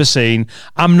dick I've ever seen,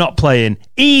 I'm not playing.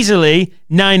 Easily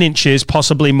 9 inches,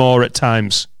 possibly more at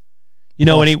times. You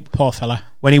know, poor fella.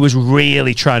 When he was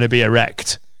really trying to be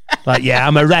erect. Like, yeah,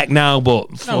 I'm erect now,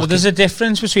 but no, there's a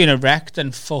difference between erect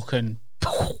and fucking.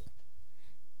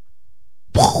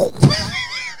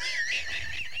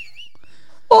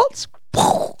 What?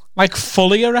 Like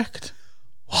fully erect?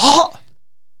 What?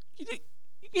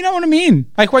 You know what I mean?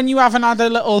 Like when you haven't had a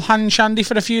little hand shandy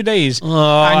for a few days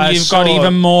and you've got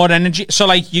even more energy. So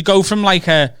like you go from like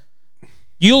a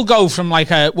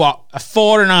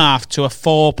 4.5 to a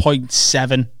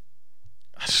 4.7.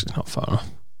 That's not far enough.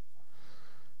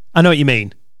 I know what you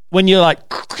mean. When you're like,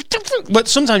 but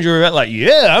sometimes you're like,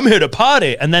 yeah, I'm here to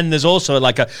party. And then there's also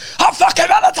like I'm fucking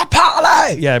ready to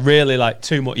party. Yeah, really like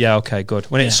too much. Yeah, okay, good.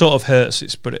 When it sort of hurts,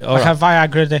 it's like right. A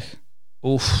Viagra dick.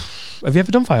 Oof. Have you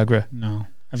ever done Viagra? No.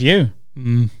 Have you?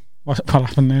 What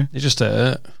happened there? It just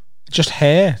hurt. Just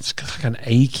hair. It's like an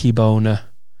achy boner.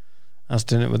 I was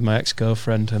doing it with my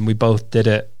ex-girlfriend, and we both did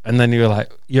it. And then you're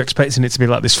expecting it to be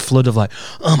like this flood of like,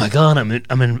 oh my God,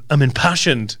 I'm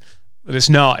impassioned. But it's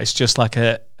not. It's just like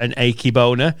an achy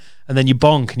boner. And then you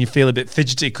bonk and you feel a bit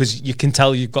fidgety because you can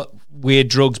tell you've got weird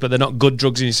drugs, but they're not good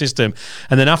drugs in your system.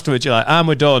 And then afterwards you're like,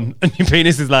 we're done. And your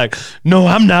penis is like, no,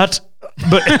 I'm not.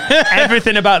 but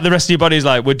everything about the rest of your body is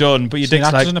like, we're done. But your dick's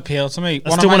that like, doesn't appeal to me.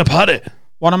 I still want to pat it.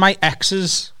 One of my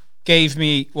exes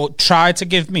tried to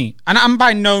give me, and I'm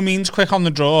by no means quick on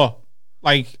the draw.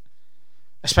 Like,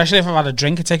 especially if I've had a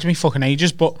drink, it takes me fucking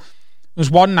ages. But it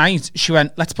was one night, she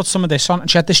went, let's put some of this on. And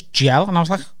she had this gel, and I was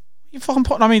like, what are you fucking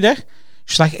putting on me dick?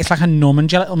 She's like, it's like a numbing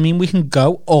gel. It'll mean we can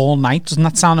go all night. Doesn't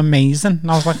that sound amazing?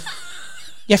 And I was like,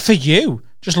 yeah, for you.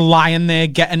 Just lying there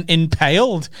getting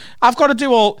impaled. I've got to do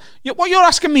what you're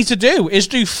asking me to do is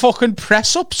do fucking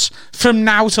press-ups from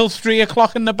now till 3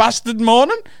 o'clock in the bastard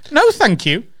morning. No, thank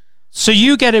you. So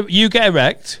you get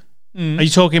erect. Are you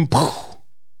talking?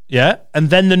 Yeah, and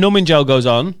then the numbing gel goes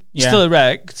on. You're still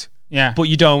erect. Yeah, but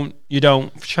you don't. Yeah. You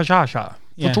don't.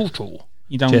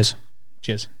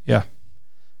 Cheers. Yeah.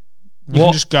 You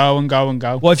can just go and go and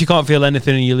go. What if you can't feel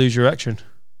anything and you lose your erection?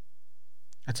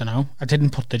 I don't know. I didn't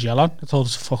put the gel on. I told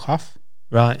her to fuck off.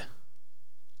 Right.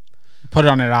 I put it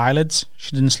on her eyelids.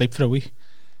 She didn't sleep for a week.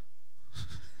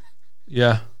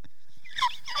 Yeah.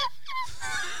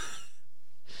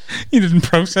 You didn't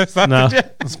process that, No, did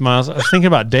you? that's miles. I was thinking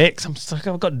about dicks.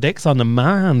 I've got dicks on the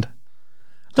mind.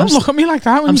 Don't look at me like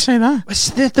that when you say that. It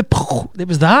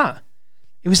was that.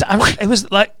 It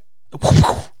was like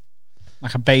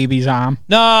a baby's arm.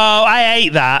 No, I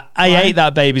ate that. I ate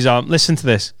that baby's arm. Listen to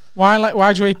this.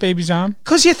 Why'd you eat baby's arm?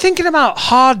 Because you're thinking about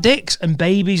hard dicks and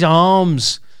baby's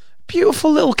arms.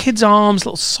 Beautiful little kids' arms,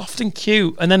 little soft and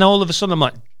cute. And then all of a sudden I'm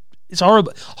like, it's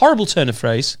horrible. Horrible turn of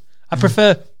phrase. I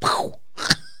prefer...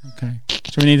 Okay.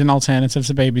 So we need an alternative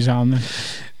to baby's arm then.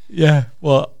 Yeah.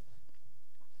 What?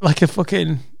 Like a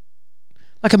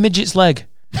midget's leg.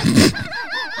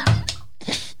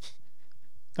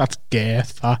 That's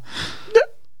girth.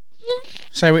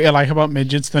 Say what you like about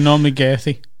midgets. They're normally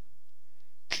girthy.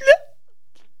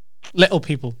 Little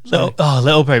people.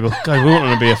 Little people. God, we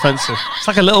want to be offensive. It's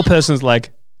like a little person's leg.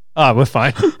 Oh, we're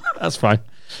fine. That's fine.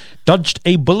 Dodged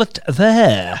a bullet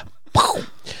there.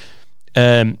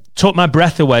 Took my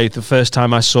breath away the first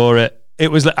time I saw it.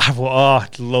 It was like,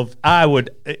 I would,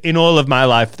 in all of my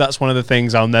life, that's one of the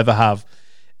things I'll never have,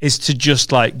 is to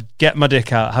just like get my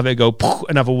dick out, have it go,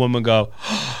 and have a woman go,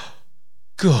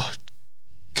 good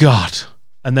God.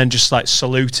 And then just like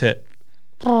salute it.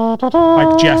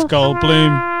 Like Jeff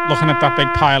Goldblum looking at that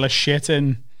big pile of shit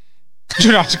in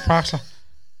Jurassic Park.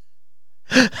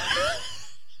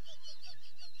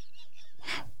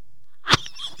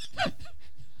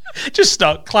 Just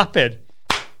start clapping.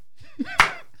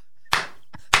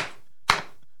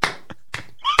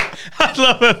 I'd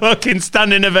love a fucking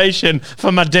standing ovation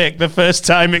for my dick the first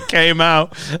time it came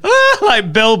out.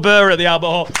 Like Bill Burr at the Albert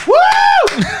Hall. Woo!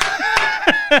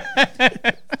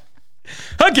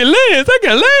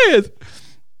 Hercules.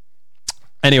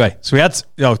 Anyway, so we had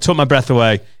took my breath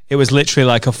away. It was literally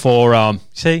like a forearm.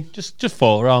 See, just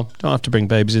forearm. Don't have to bring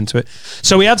babies into it.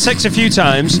 So we had sex a few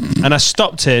times, and I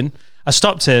stopped him, and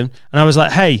I was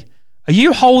like, "Hey, are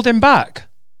you holding back?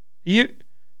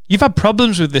 You've had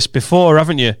problems with this before,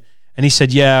 haven't you?" And he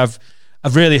said, "Yeah,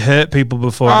 I've really hurt people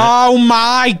before." Oh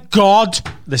my God!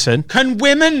 Listen, can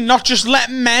women not just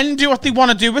let men do what they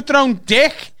want to do with their own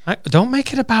dick? Don't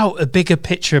make it about a bigger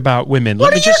picture about women.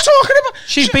 What are you talking about?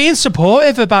 She's being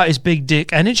supportive about his big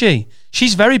dick energy.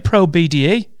 She's very pro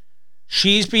BDE.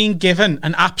 She's being given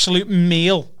an absolute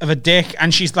meal of a dick,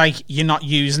 and she's like, "You're not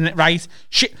using it right."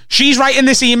 She's writing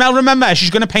this email. Remember, she's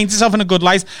going to paint herself in a good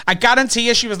light. I guarantee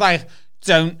you, she was like,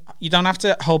 "You don't have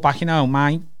to hold back.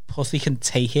 My pussy can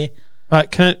take it."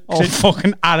 Right?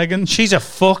 Fucking arrogant. She's a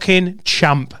fucking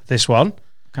champ. This one.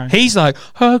 Okay. He's like,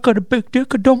 I got a big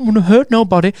dick, I don't want to hurt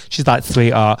nobody. She's like,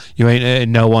 sweetheart, you ain't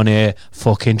hurting no one here.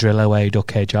 Fucking drill away,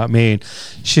 duckhead. Do you know what I mean?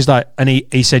 She's like, and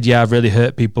he said, yeah, I've really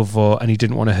hurt people before, and he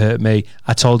didn't want to hurt me.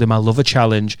 I told him I love a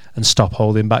challenge and stop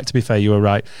holding back. To be fair, you were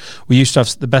right. We used to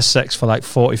have the best sex for like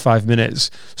 45 minutes,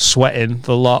 sweating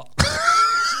the lot.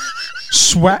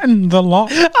 Sweating the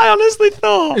lot. I honestly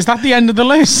thought, is that the end of the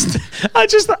list? I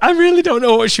really don't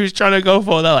know what she was trying to go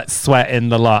for. They're like, sweating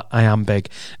the lot. I am big.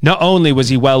 Not only was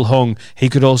he well hung, he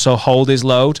could also hold his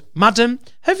load. Madam,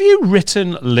 have you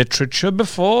written literature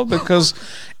before? Because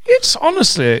it's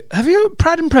honestly, have you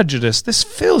Pride and Prejudice? This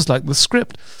feels like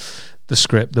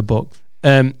the book.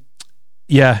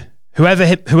 Yeah.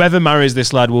 Whoever marries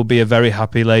this lad will be a very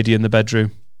happy lady in the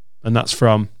bedroom. And that's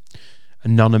from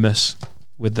Anonymous.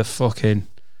 With the fucking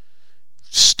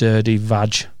sturdy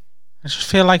vag. I just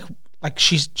feel like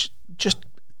she's just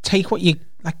take what you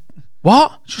like.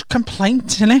 What? Just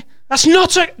complaint, isn't it?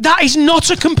 That is not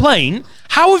a complaint.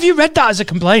 How have you read that as a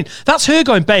complaint? That's her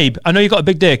going, babe, I know you got a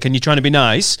big dick and you're trying to be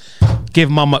nice. Give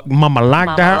mama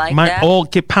like that. Or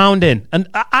keep pounding. And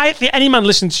I think any man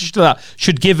listening to that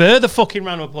should give her the fucking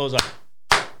round of applause. Like,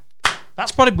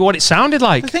 That's probably what it sounded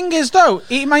like. The thing is, though,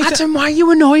 he might Adam, why are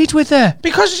you annoyed with her?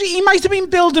 because he might have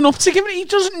been building up to give it. He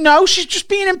doesn't know. She's just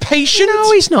being impatient.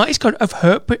 No, he's not. He's got of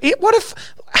hurt. But what if?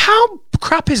 How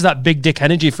crap is that big dick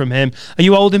energy from him? Are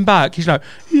you holding back? He's like,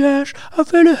 yes,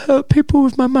 I've really hurt people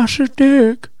with my massive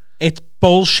dick. It's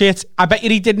bullshit. I bet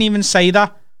you he didn't even say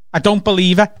that. I don't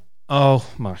believe it. Oh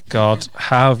my God!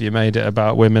 How have you made it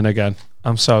about women again?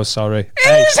 I'm so sorry.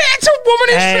 It's a woman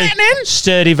who's threatening.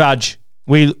 Sturdy Vag.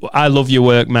 I love your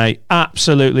work, mate.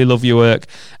 Absolutely love your work.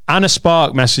 Anna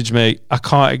Spark messaged me. I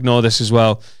can't ignore this as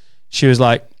well. She was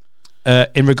like,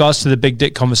 in regards to the big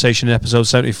dick conversation in episode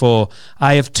 74,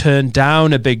 I have turned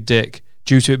down a big dick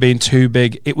due to it being too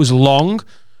big. It was long,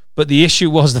 but the issue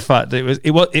was the fact that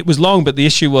it was long, but the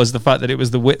issue was the fact that it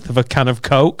was the width of a can of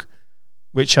Coke.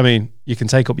 Which, I mean, you can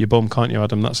take up your bum, can't you,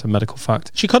 Adam? That's a medical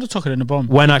fact. She could have took it in the bum.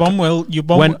 Your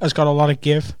bum has got a lot of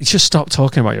give. Just stop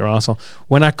talking about your arsehole.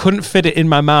 When I couldn't fit it in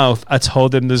my mouth, I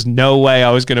told him there's no way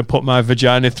I was going to put my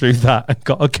vagina through that and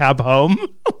got a cab home.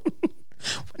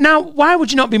 Now, why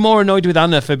would you not be more annoyed with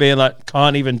Anna for being like,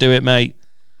 can't even do it, mate?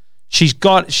 She's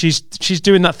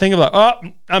doing that thing of like, oh,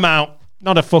 I'm out.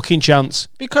 Not a fucking chance.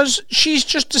 Because she's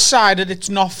just decided it's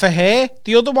not for her.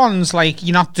 The other one's like,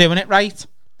 you're not doing it right.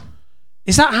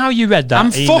 Is that how you read that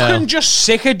I'm email? fucking just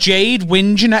sick of Jade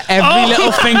whinging at every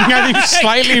little thing getting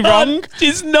slightly wrong.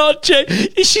 It's not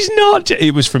Jade. She's not Jade.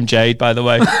 It was from Jade, by the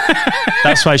way.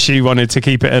 That's why she wanted to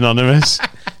keep it anonymous.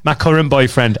 My current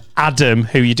boyfriend, Adam,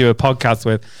 who you do a podcast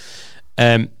with,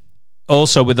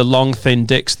 also with the long, thin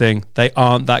dicks thing, they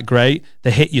aren't that great.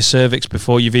 They hit your cervix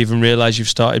before you've even realised you've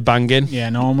started banging. Yeah,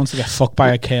 no one wants to get fucked by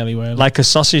a curly whirl. Like a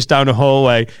sausage down a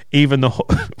hallway, even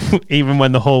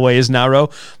when the hallway is narrow.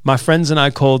 My friends and I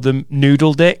called them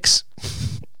noodle dicks.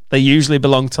 They usually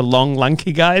belong to long,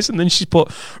 lanky guys. And then she's put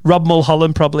Rob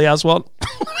Mulholland probably has one.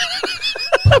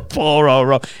 Poor old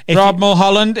Rob.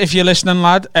 Mulholland, if you're listening,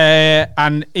 lad,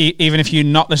 and even if you're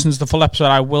not listening to the full episode,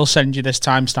 I will send you this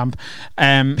timestamp.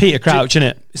 Peter Crouch,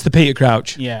 innit? It's the Peter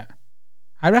Crouch. Yeah.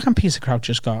 I reckon Peter Crouch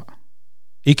has got...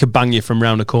 He could bang you from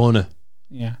round a corner.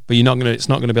 Yeah. But it's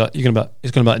not gonna be like, it's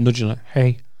gonna be like nudging like,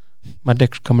 hey, my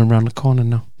dick's coming round the corner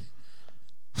now.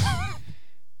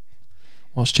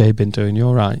 What's Jay been doing? You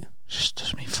alright? Just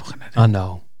does me fucking head. I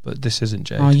know. But this isn't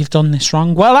Jade. Oh, you've done this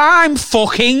wrong. Well, I'm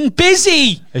fucking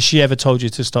busy. Has she ever told you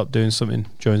to stop doing something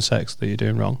during sex that you're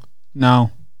doing wrong? No.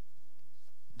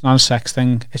 It's not a sex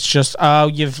thing. It's just, oh,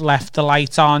 you've left the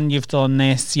light on, you've done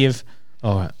this,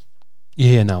 All right. You're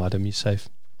here now, Adam. You're safe.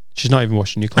 She's not even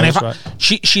washing your clothes, right?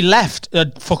 She left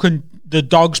the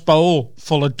dog's bowl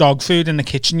full of dog food in the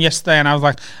kitchen yesterday, and I was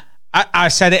like... I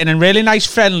said it in a really nice,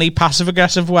 friendly,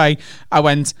 passive-aggressive way. I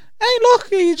went, hey, look,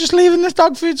 you're just leaving this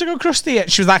dog food to go crusty.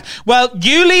 She was like, well,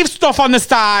 you leave stuff on the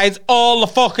sides all the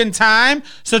fucking time,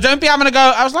 so don't be having a go.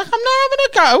 I was like, I'm not having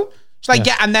a go. She's like,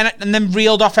 yeah, and then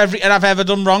reeled off everything I've ever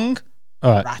done wrong.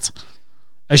 All right. Rat.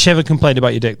 Has she ever complained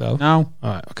about your dick, though? No. All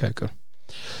right, okay, good.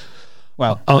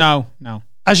 Well, no.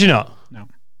 Has she not? No.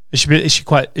 Is she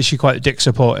quite dick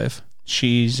supportive?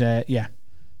 She's, yeah.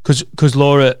 Because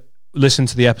Laura... listened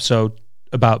to the episode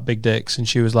about big dicks and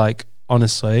she was like,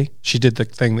 honestly, she did the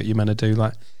thing that you're meant to do,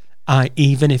 like,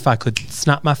 even if I could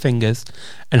snap my fingers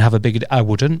and have a big dick, I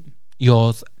wouldn't.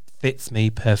 Yours fits me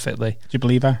perfectly. Do you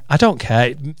believe her? I don't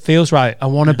care. It feels right.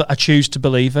 I choose to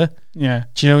believe her. Yeah.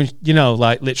 Do you know,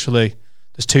 like, literally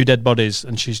there's two dead bodies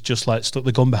and she's just like stuck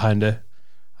the gun behind her.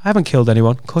 I haven't killed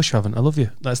anyone. Of course you haven't. I love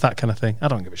you. That's that kind of thing. I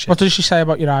don't give a shit. What did she say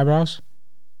about your eyebrows?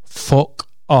 Fuck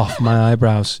off my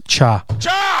eyebrows. Cha.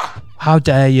 How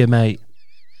dare you, mate?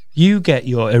 You get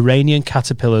your Iranian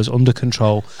caterpillars under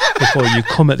control before you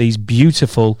come at these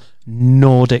beautiful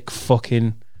Nordic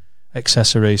fucking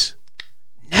accessories.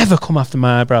 Never come after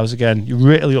my eyebrows again. You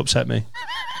really upset me.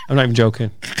 I'm not even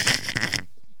joking.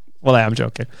 Well, I am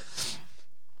joking.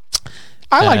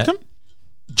 I like them.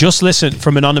 Just listen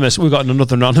from Anonymous. We've got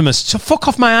another Anonymous. So fuck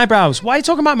off my eyebrows. Why are you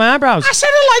talking about my eyebrows? I said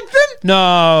I like them.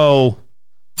 No.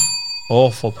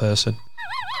 Awful person.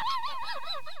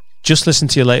 Just listen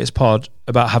to your latest pod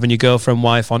about having your girlfriend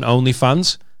wife on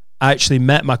OnlyFans. I actually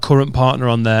met my current partner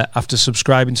on there after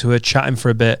subscribing to her, chatting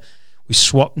for a bit. We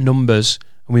swapped numbers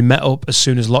and we met up as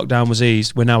soon as lockdown was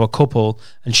eased. We're now a couple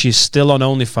and she's still on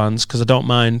OnlyFans because I don't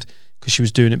mind because she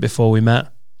was doing it before we met.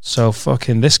 So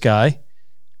fucking this guy,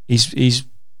 he's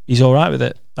all right with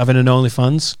it. Having an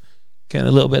OnlyFans, getting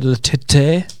a little bit of the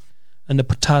titty and the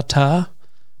patata.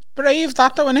 Brave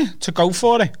that though, innit? To go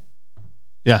for it.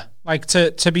 Yeah. Like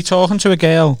to be talking to a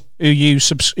girl who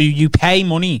you pay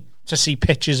money to see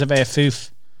pictures of her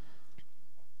foof.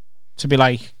 To be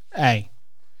like, hey,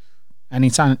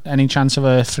 any chance of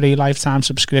a free lifetime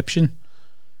subscription?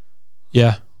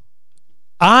 Yeah.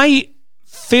 I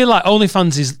feel like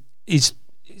OnlyFans is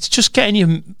it's just getting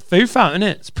your food out, isn't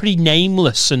it? It's pretty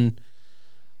nameless. And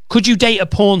could you date a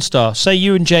porn star? Say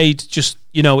you and Jade just,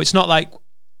 it's not like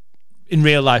in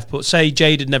real life, but say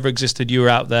Jade had never existed, you were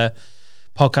out there,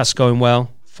 podcast's going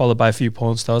well, followed by a few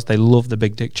porn stars. They love the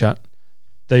big dick chat.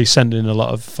 They send in a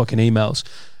lot of fucking emails.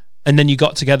 And then you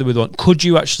got together with one. Could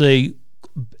you actually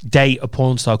date a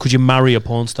porn star? Could you marry a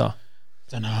porn star?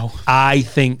 Don't know. I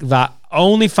think that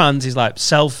OnlyFans is like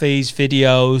selfies,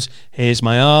 videos. Here's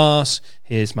my arse.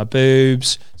 Here's my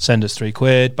boobs. Send us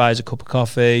 £3, buy us a cup of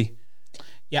coffee.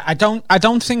 Yeah, I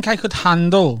don't think I could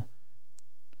handle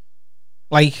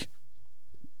like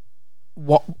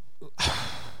what.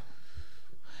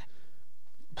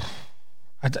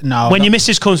 I don't know. When your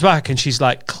missus comes back and she's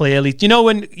like clearly,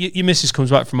 when your missus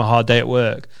comes back from a hard day at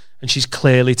work and she's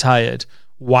clearly tired,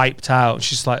 wiped out,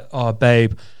 she's like, oh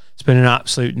babe, it's been an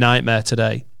absolute nightmare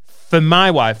today. For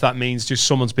my wife, that means just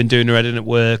someone's been doing her head in at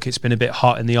work. It's been a bit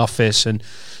hot in the office and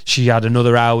she had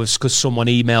another hours because someone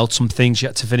emailed some things she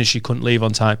had to finish. She couldn't leave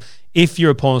on time. If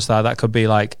you're a porn star, that could be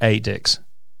like 8 dicks.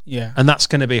 Yeah. And that's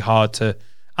going to be hard to...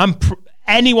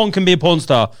 anyone can be a porn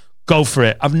star. Go for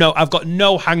it. I've got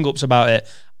no hang-ups about it.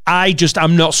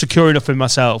 I'm not secure enough in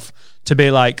myself to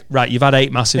be like, right, you've had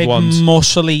 8 massive big ones.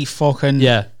 Muscly fucking...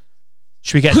 Yeah.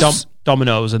 Should we get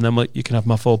Domino's and then you can have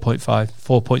my 4.5,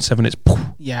 4.7. It's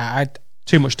yeah,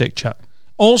 too much dick chat.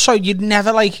 Also, you'd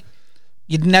never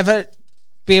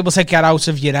be able to get out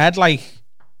of your head like,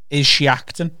 is she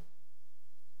acting?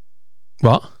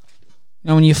 What?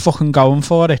 When you're fucking going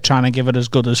for it, trying to give it as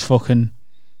good as fucking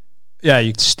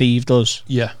Steve does.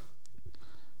 Yeah.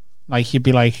 Like you'd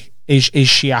be like, is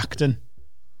she acting?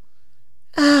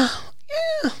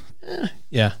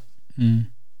 Yeah. Mm.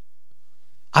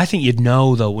 I think you'd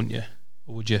know though, wouldn't you?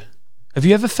 Or would you? Have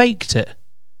you ever faked it?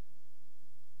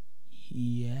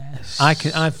 Yes. I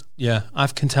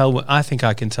can tell. I think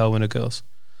I can tell when a girl's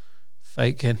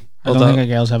faking. I don't think a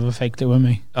girl's ever faked it with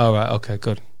me. Oh right, okay,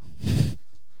 good.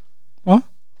 What?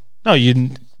 No, you're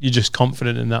just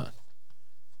confident in that.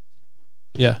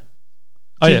 Yeah.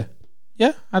 Oh yeah.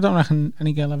 Yeah, I don't reckon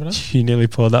any girl ever does. You nearly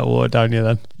poured that water down you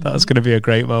then. That was going to be a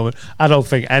great moment. I don't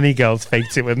think any girl's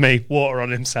faked it with me. Water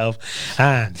on himself.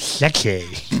 And sexy.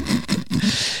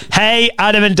 Hey,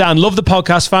 Adam and Dan. Love the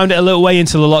podcast. Found it a little way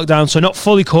into the lockdown, so not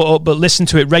fully caught up, but listen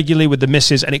to it regularly with the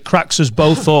missus, and it cracks us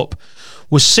both up.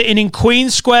 Was sitting in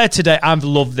Queen Square today. I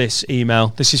love this email.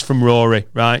 This is from Rory,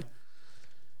 right?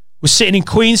 Was sitting in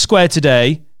Queen Square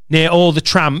today near all the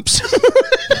tramps.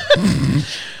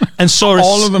 And saw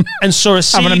all of them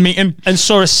having a meeting, and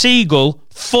saw a seagull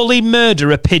fully murder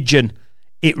a pigeon.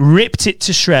 It ripped it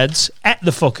to shreds, ate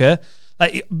the fucker.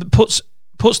 Like it puts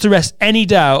to rest any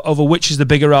doubt over which is the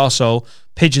bigger arsehole,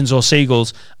 pigeons or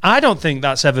seagulls. I don't think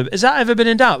has that ever been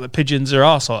in doubt that pigeons are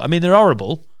arsehole. I mean, they're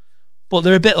horrible, but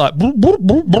they're a bit like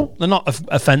they're not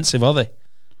offensive, are they?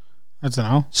 I don't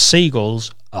know.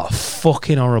 Seagulls are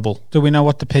fucking horrible. Do we know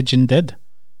what the pigeon did?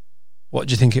 What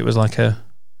do you think it was like a?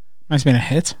 Must have been a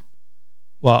hit.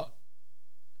 What?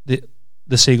 The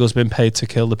seagull's been paid to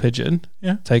kill the pigeon?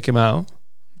 Yeah. Take him out.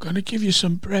 I'm gonna give you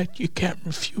some bread you can't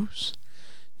refuse.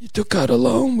 You took out a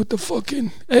loan with the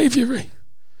fucking aviary.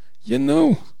 You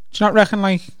know. Do you not reckon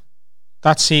like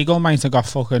that seagull might have got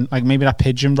fucking like maybe that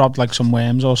pigeon robbed like some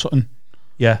worms or something?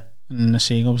 Yeah. And the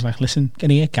seagull was like, listen,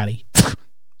 get here, Gary.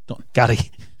 Done. Gary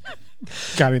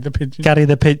the pigeon.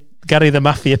 Gary the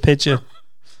mafia pigeon.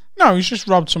 No, he's just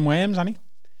robbed some worms, hasn't he?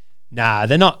 Nah,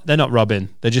 they're not robbing.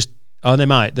 They're just they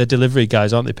might. They're delivery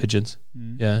guys, aren't they, pigeons?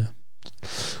 Mm. Yeah.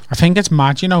 I think it's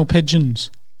mad, pigeons.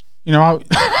 You know how do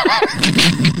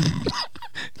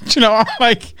you know how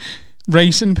like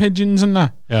racing pigeons and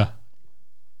that? Yeah.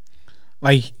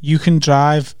 Like you can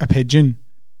drive a pigeon.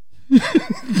 What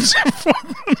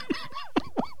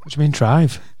do you mean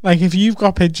drive? Like if you've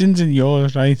got pigeons in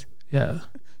yours, right? Yeah.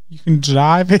 You can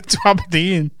drive it to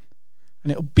Aberdeen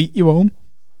and it'll beat you home.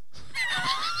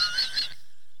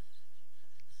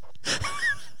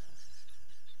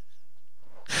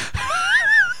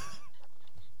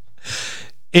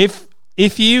 If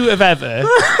you have ever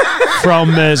from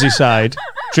Merseyside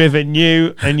driven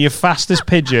you and your fastest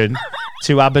pigeon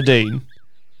to Aberdeen,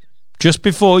 just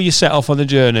before you set off on the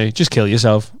journey, just kill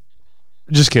yourself.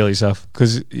 Just kill yourself,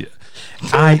 because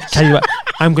I tell you what,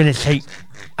 I'm gonna take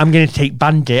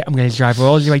Bandit. I'm gonna drive her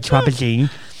all the way to Aberdeen,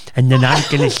 and then I'm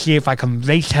gonna see if I can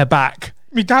race her back.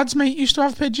 My dad's mate used to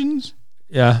have pigeons.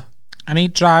 Yeah, and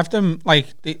he'd drive them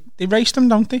like they race them,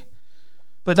 don't they?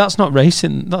 But that's not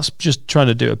racing. That's just trying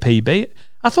to do a PB.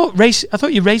 I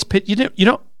thought you race pit. You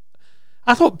know.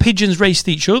 I thought pigeons raced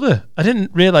each other. I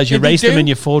didn't realise you Yeah, they raced them do. in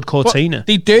your Ford Cortina. But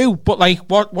they do, but like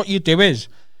what you do is,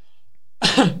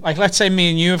 like let's say me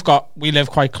and you we live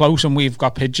quite close and we've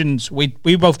got pigeons. We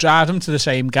both drive them to the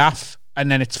same gaff,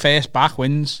 and then it's first back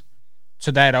wins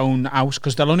to their own house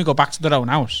because they'll only go back to their own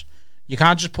house. You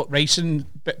can't just put racing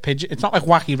pigeon. It's not like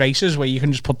wacky races where you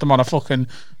can just put them on a fucking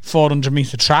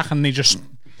 400-meter track and they just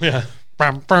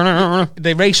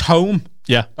they race home.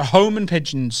 Yeah. They're homing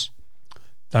pigeons.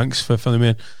 Thanks for filling me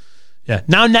in. Yeah.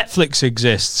 Now Netflix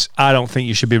exists, I don't think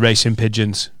you should be racing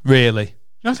pigeons. Really.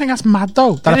 You don't think that's mad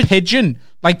though? That a pigeon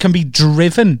can be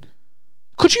driven.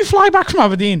 Could you fly back from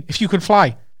Aberdeen if you could fly?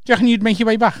 Do you reckon you'd make your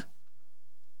way back?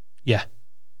 Yeah.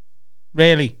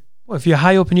 Really? Well, if you're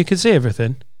high up and you can see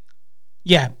everything.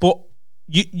 Yeah, but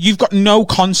you've got no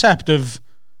concept of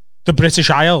the British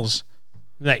Isles.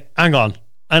 Like, hang on.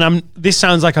 And this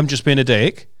sounds like I'm just being a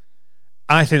dick.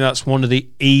 I think that's one of the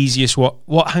easiest.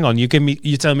 What? Hang on. You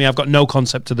tell me I've got no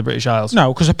concept of the British Isles.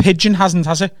 No, because a pigeon hasn't,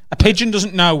 has it? A pigeon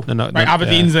doesn't know. No, right,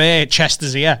 Aberdeen's there,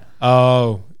 Chester's here.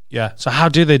 Oh, yeah. So how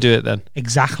do they do it then?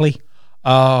 Exactly.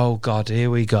 Oh God,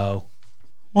 here we go.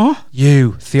 What?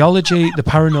 You, theology, the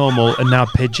paranormal, and now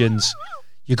pigeons.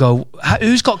 You go,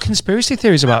 who's got conspiracy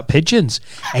theories about pigeons?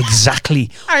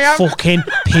 Exactly. Fucking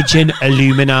pigeon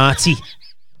Illuminati.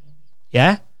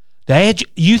 Yeah?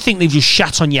 You think they've just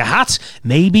shat on your hat?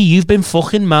 Maybe you've been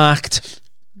fucking marked.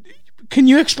 Can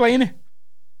you explain it?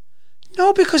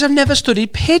 No, because I've never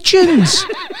studied pigeons.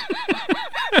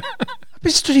 I've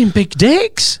been studying big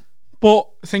dicks. But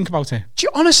think about it. Do you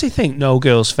honestly think no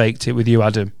girls faked it with you,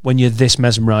 Adam, when you're this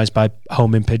mesmerised by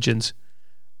homing pigeons?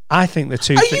 I think the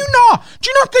two... Are you not? Do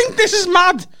you not think this is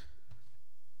mad?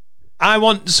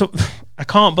 I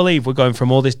can't believe we're going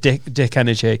from all this dick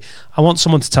energy. I want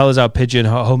someone to tell us how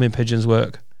homing pigeons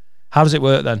work. How does it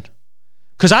work then?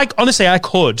 Because I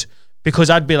could, because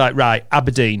I'd be like, right,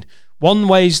 Aberdeen. One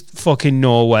way's fucking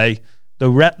Norway.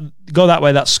 Go that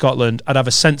way, that's Scotland. I'd have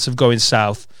a sense of going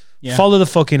south. Yeah. Follow the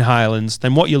fucking Highlands.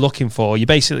 Then what you're looking for, you're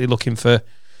basically looking for,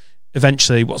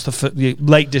 eventually, what's the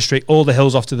Lake District, all the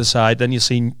hills off to the side. Then you'll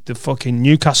see the fucking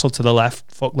Newcastle to the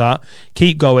left. Fuck that.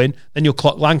 Keep going. Then you'll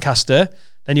clock Lancaster.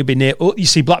 Then you'll be near, you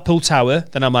see Blackpool Tower.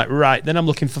 Then I'm like, right. Then I'm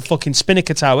looking for fucking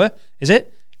Spinnaker Tower. Is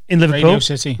it? In Liverpool?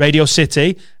 Radio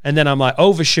City. And then I'm like,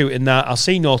 overshooting that. I'll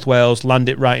see North Wales, land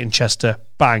it right in Chester.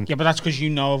 Bang. Yeah, but that's because you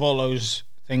know of all those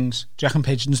things. Do you reckon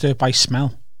pigeons do it by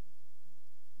smell?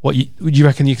 What, you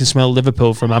reckon you can smell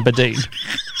Liverpool from Aberdeen?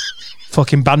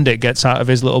 Fucking Bandit gets out of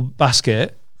his little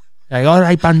basket. Like, all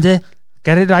right, Bandit,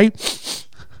 get it right.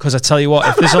 Because I tell you what,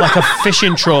 if there's like a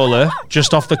fishing trawler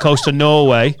just off the coast of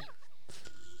Norway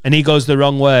and he goes the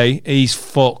wrong way, he's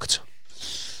fucked.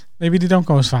 Maybe they don't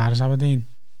go as far as Aberdeen.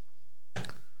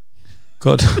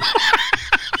 Good.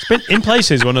 It's been, in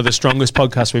places, one of the strongest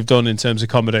podcasts we've done in terms of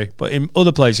comedy, but in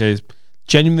other places,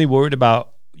 genuinely worried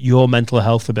about your mental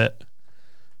health a bit.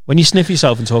 When you sniff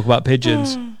yourself and talk about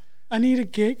pigeons. I need a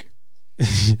gig.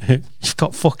 You've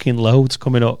got fucking loads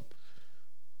coming up.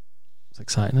 It's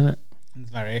exciting, isn't it?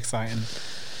 It's very exciting.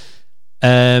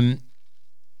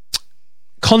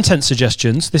 Content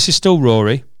suggestions. This is still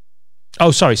Rory. Oh,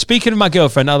 sorry. Speaking of my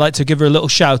girlfriend, I'd like to give her a little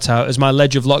shout out as my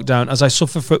ledge of lockdown as I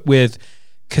suffer with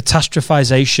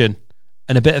catastrophization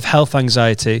and a bit of health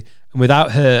anxiety. And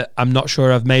without her, I'm not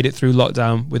sure I've made it through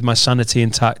lockdown with my sanity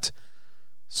intact.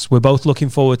 So we're both looking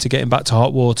forward to getting back to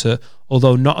hot water,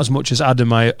 although not as much as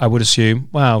Adam, I would assume.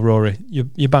 Wow, Rory, you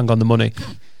bang on the money.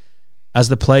 As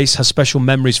the place has special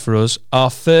memories for us, our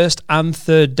first and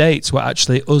third dates were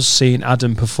actually us seeing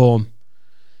Adam perform.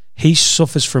 He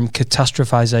suffers from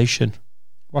catastrophization.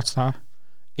 What's that?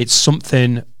 It's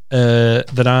something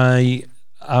that I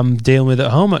am dealing with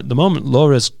at home at the moment.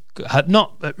 Laura's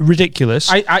not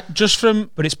ridiculous.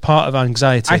 But it's part of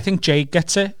anxiety. I think Jake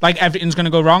gets it. Like everything's going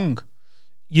to go wrong.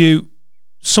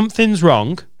 Something's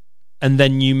wrong, and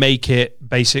then you make it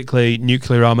basically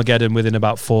nuclear Armageddon within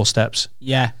about 4 steps.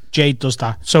 Yeah, Jade does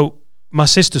that. So my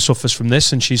sister suffers from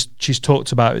this, and she's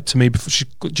talked about it to me before.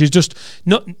 She's just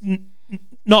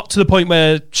not to the point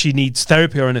where she needs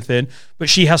therapy or anything, but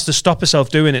she has to stop herself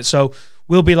doing it. So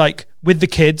we'll be like with the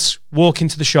kids, walk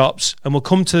into the shops, and we'll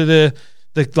come to the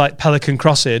like Pelican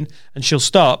Crossing, and she'll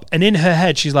stop, and in her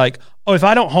head she's like, oh, if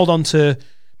I don't hold on to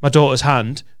my daughter's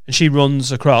hand and she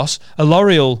runs across, a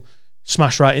lorry will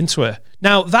smash right into her.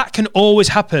 Now, that can always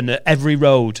happen at every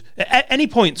road. At any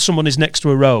point someone is next to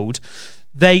a road,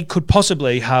 they could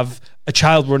possibly have a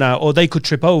child run out or they could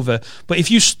trip over. But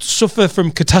if you suffer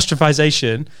from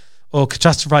catastrophization or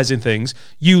catastrophizing things,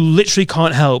 you literally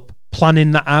can't help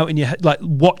planning that out in your head, like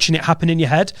watching it happen in your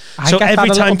head. I So get that every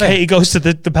a little time bit. Katie goes to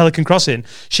the Pelican Crossing,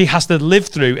 she has to live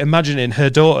through imagining her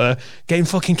daughter getting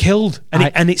fucking killed, and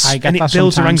it builds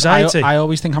her sometimes. anxiety. I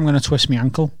always think I'm going to twist my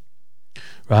ankle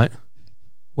Right?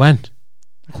 When?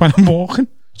 when I'm walking.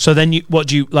 So then what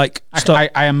do you like? Stop.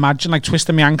 I imagine like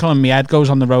twisting my ankle and my head goes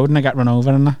on the road and I get run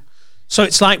over and that. So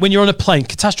it's like when you're on a plane.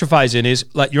 Catastrophizing is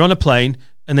like you're on a plane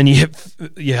and then you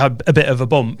have a bit of a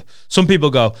bump. Some people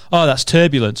go, "Oh, that's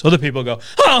turbulence." Other people go,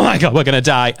 "Oh my God, we're going to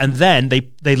die." And then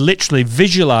they literally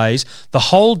visualize the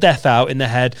whole death out in their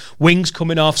head, wings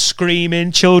coming off,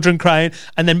 screaming, children crying.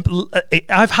 And then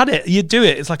I've had it. You do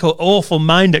it. It's like an awful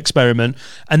mind experiment.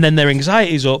 And then their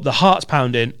anxiety's up, the heart's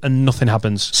pounding, and nothing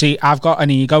happens. See, I've got an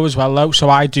ego as well though, so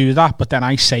I do that, but then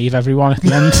I save everyone at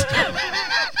the end.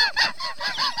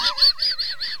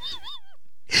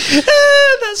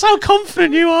 That's how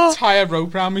confident you are. Tie a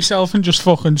rope around myself and just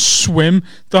fucking swim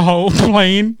the whole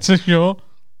plane to shore.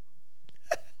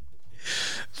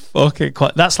 Fucking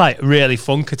quite. That's like really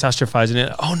fun catastrophizing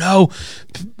it. Oh no!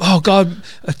 Oh God!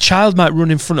 A child might run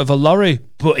in front of a lorry,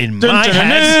 but in my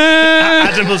head,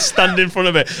 Adam will stand in front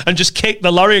of it and just kick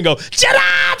the lorry and go,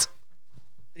 "Gerard!"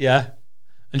 Yeah,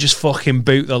 and just fucking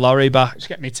boot the lorry back. Just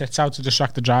get me tits out to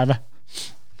distract the driver.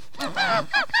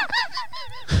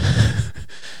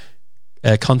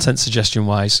 Content suggestion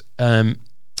wise, I'm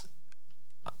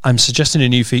suggesting a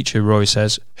new feature. Roy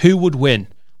says, "Who would win?"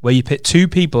 Where you pit two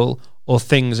people or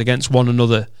things against one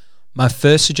another. My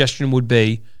first suggestion would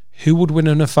be, who would win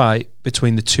in a fight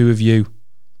between the two of you?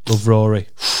 Love, Rory.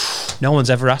 No one's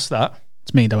ever asked that.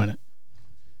 It's me doing it.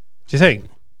 Do you think?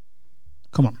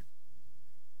 Come on.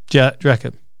 Do you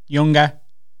reckon? Younger,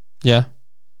 Yeah.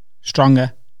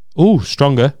 stronger, Ooh,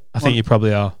 stronger. I think you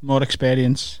probably are. more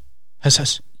experience.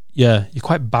 Hiss. Yeah, you're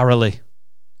quite barrely.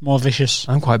 More vicious.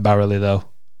 I'm quite barrely though.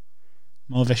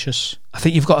 More vicious. I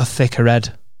think you've got a thicker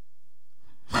head.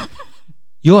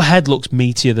 Your head looks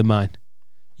meatier than mine.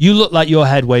 You look like your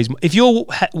head weighs... If your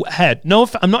head... No,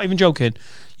 I'm not even joking.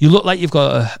 You look like you've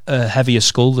got a heavier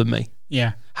skull than me.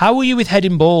 Yeah. How were you with head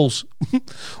in balls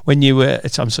when you were...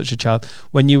 I'm such a child.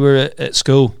 When you were at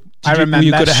school? I remember were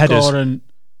you good at headers? scoring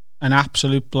an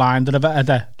absolute blinder of a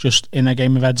header just in a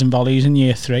game of heads and volleys in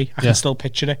year 3. I can still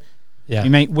picture it. Yeah. My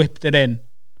mate whipped it in.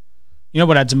 You know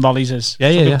what heads and volleys is? Yeah,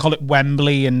 Some yeah, people yeah. call it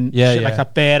Wembley and shit like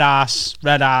that. Bare ass,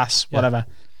 red ass, whatever.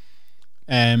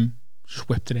 Just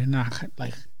whipped it in. I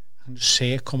can just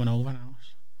see it coming over now.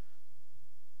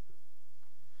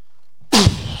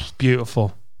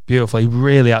 Beautiful. Beautiful. He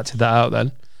really acted that out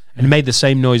then. And he made the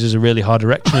same noise as a really hard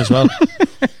erection as well.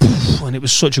 And it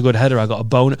was such a good header. I got a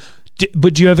bone.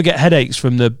 But do you ever get headaches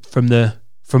from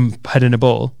heading a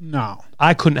ball? No.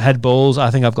 I couldn't head balls. I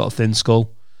think I've got a thin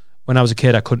skull. When I was a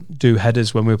kid, I couldn't do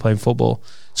headers when we were playing football.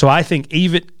 So I think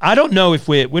I don't know if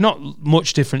we're not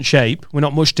much different shape. We're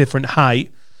not much different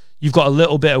height. You've got a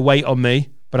little bit of weight on me,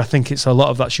 but I think it's a lot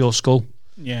of that's your skull.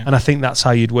 Yeah. And I think that's how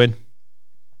you'd win.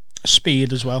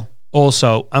 Speed as well.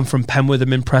 Also, I'm from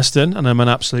Penwitham in Preston, and I'm an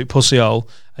absolute pussyhole.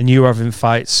 And you were having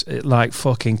fights at like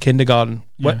fucking kindergarten.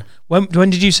 Yeah. When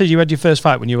did you say you had your first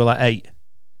fight? When you were like 8?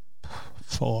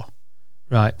 4.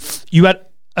 Right. You had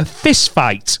a fist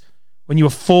fight when you were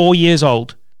 4 years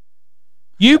old.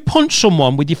 You punched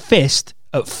someone with your fist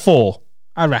at 4.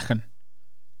 I reckon.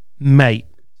 Mate,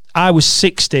 I was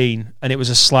 16 and it was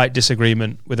a slight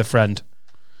disagreement with a friend.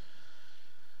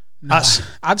 No,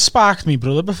 I'd sparked me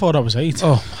brother before I was 8.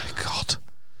 Oh my God.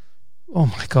 Oh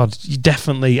my God. You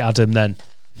definitely had him then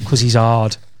because he's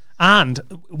hard. And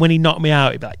when he knocked me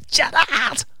out, he'd be like,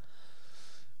 Gerard!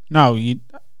 No,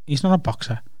 he's not a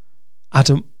boxer.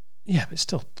 Adam, yeah, but it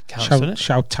still counts, doesn't it?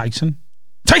 Shout Tyson.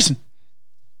 Tyson!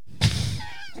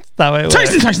 That way it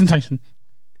works. Tyson.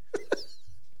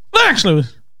 Max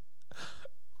Lewis.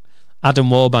 Adam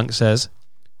Warbank says,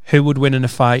 who would win in a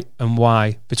fight and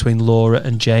why between Laura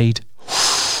and Jade?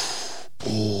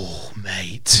 Oh,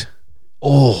 mate.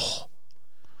 Oh,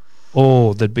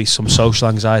 there'd be some social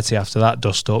anxiety after that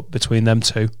dust up between them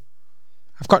two.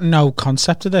 I've got no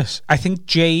concept of this. I think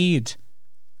Jade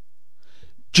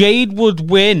would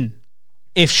win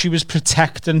if she was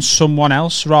protecting someone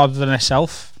else rather than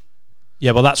herself.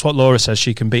 Yeah, well, that's what Laura says.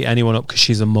 She can beat anyone up because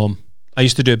she's a mum. I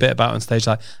used to do a bit about it on stage,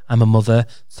 like, I'm a mother,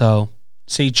 so...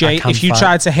 See, Jade, if you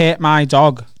tried to hurt my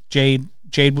dog, Jade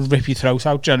would rip your throat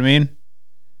out, do you know what I mean?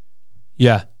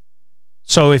 Yeah.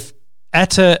 So if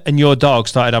Etta and your dog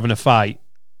started having a fight,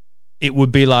 it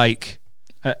would be like...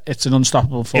 it's an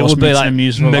unstoppable force. It would be like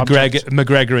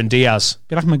McGregor and Diaz.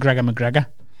 Be like McGregor.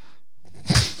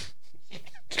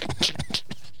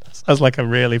 Sounds like a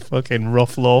really fucking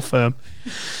rough law firm.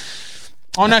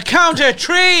 On a count of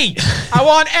 3, I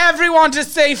want everyone to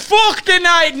say, fuck the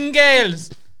Nightingales.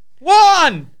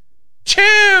 1,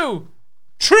 2,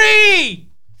 3.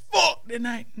 Fuck the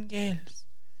Nightingales.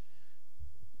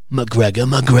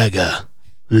 McGregor.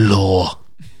 Law.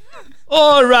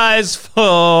 All rise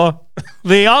for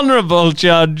the Honourable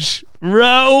Judge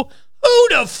Rowe. Who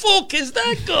the fuck is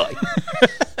that guy?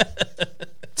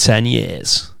 10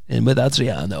 years in with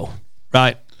Adriano.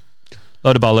 Right.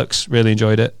 Load of bollocks. Really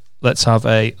enjoyed it. Let's have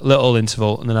a little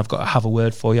interval, and then I've got to have a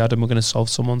word for you, Adam. We're going to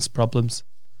solve someone's problems.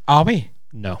 Are we?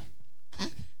 No.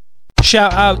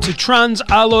 Shout out to Trans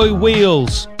Alloy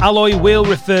Wheels. Alloy wheel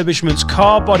refurbishments,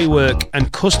 car bodywork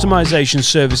and customisation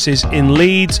services in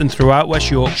Leeds and throughout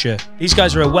West Yorkshire. These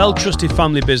guys are a well-trusted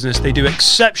family business. They do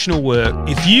exceptional work.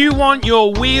 If you want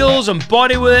your wheels and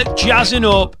bodywork jazzing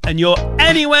up and you're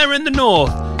anywhere in the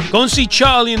north, go and see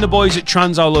Charlie and the boys at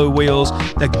Trans Alloy Wheels.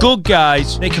 They're good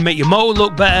guys. They can make your motor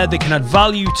look better. They can add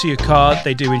value to your car.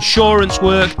 They do insurance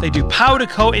work. They do powder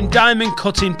coating, diamond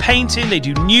cutting, painting. They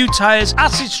do new tyres,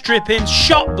 acid stripping,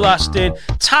 shot blasting,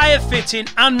 tyre fitting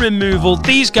and removal.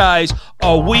 These guys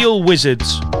are wheel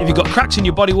wizards. If you've got cracks in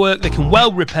your bodywork, they can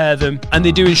well repair them, and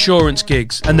they do insurance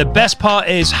gigs. And the best part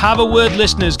is, Have a Word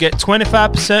listeners get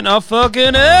 25% off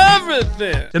fucking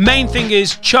everything. The main thing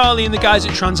is, Charlie and the guys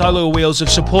at Trans Alloy Wheels have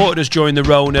supported us during the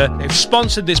Rona. They've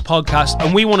sponsored this podcast,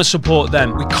 and we want to support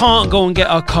them. We can't go and get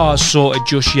our cars sorted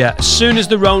just yet. As soon as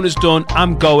the Rona's done,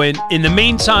 I'm going. In the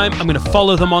meantime, I'm going to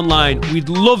follow them online. We'd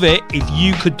love it if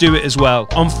you could do it as well.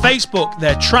 On Facebook,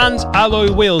 they're Trans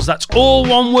Alloy Wheels. That's all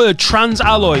one word, Trans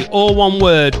Alloy, all one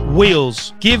word,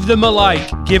 Wheels. Give them a like,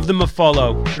 give them a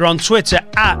follow. They're on Twitter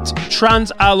at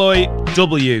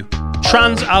TransAlloyW.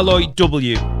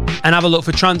 TransAlloyW. And have a look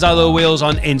for Trans Alloy Wheels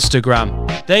on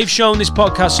Instagram. They've shown this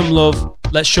podcast some love.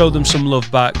 Let's show them some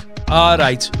love back. All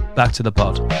right, back to the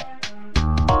pod.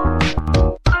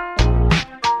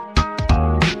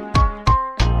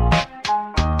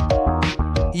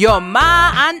 Your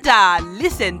ma and dad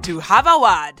listen to Have a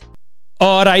Word.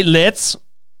 All right, let's.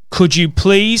 Could you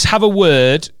please have a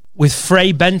word with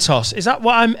Frey Bentos? Is that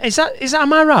what I'm? Is that?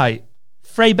 Am I right?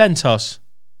 Frey Bentos.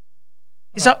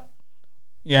 Is that?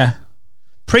 Yeah.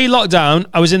 Pre-lockdown,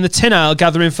 I was in the tin aisle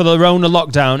gathering for the Rona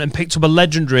lockdown and picked up a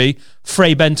legendary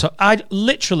Frey Bentos. I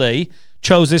literally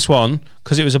chose this one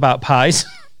because it was about pies.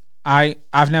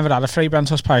 I've never had a Frey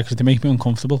Bentos pie because they make me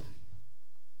uncomfortable.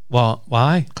 What?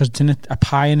 Why? Because a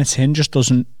pie in a tin just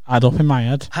doesn't add up in my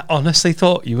head. I honestly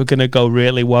thought you were going to go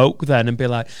really woke then and be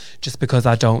like, just because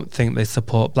I don't think they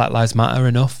support Black Lives Matter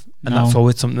enough. And that's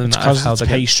always something that I've held against. It's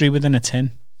pastry within a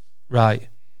tin. Right.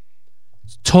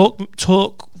 Talk,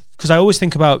 because I always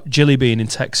think about Jilly Bean in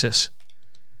Texas.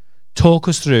 Talk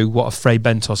us through what a Frey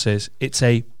Bentos is. It's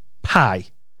a pie.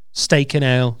 Steak and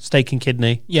ale, steak and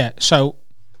kidney. Yeah, so...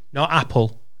 Not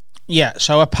apple. Yeah,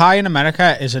 so a pie in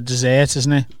America is a dessert,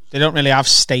 isn't it? They don't really have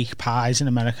steak pies in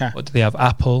America. What do they have?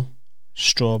 Apple?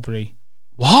 Strawberry.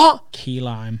 What? Key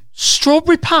lime.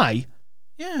 Strawberry pie?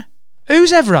 Yeah.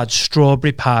 Who's ever had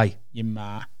strawberry pie? Your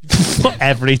ma.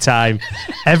 Every time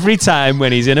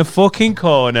when he's in a fucking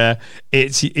corner,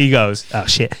 he goes, oh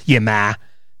shit, your ma.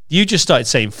 You just started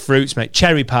saying fruits, mate.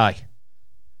 Cherry pie.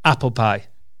 Apple pie.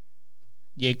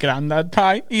 Your granddad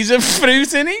pie. He's a fruit,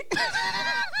 isn't he?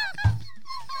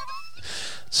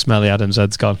 Smelly Adam's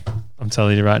head's gone. I'm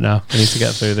telling you right now. We need to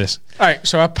get through this. All right,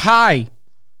 so a pie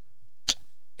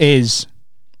is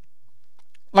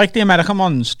like the American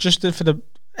ones. Just for the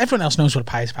everyone else knows what a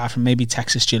pie is, apart from maybe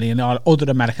Texas Jillian or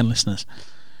other American listeners.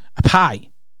 A pie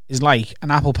is like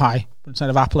an apple pie, but instead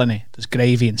of apple in it, there's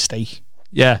gravy and steak.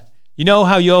 Yeah. You know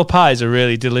how your pies are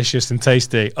really delicious and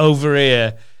tasty? Over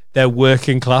here, they're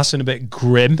working class and a bit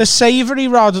grim. They're savoury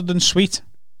rather than sweet.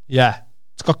 Yeah.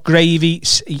 It's got gravy,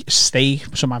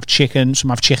 steak, some have chicken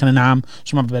and ham,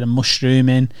 some have a bit of mushroom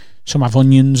in, some have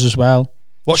onions as well.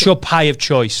 What's your pie of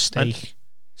choice? Steak.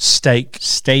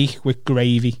 Steak with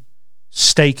gravy.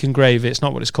 Steak and gravy. It's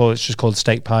not what it's called. It's just called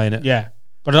steak pie, innit? Yeah.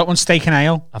 But I don't want steak and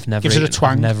ale. Gives it a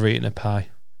twang. I've never eaten a pie.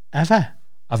 Ever?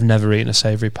 I've never eaten a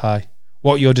savoury pie.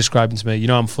 What you're describing to me, you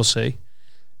know I'm fussy.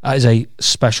 That is a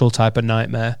special type of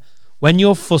nightmare. When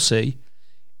you're fussy,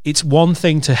 it's one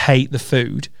thing to hate the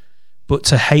food, but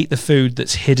to hate the food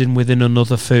that's hidden within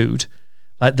another food,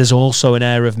 like there's also an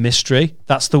air of mystery.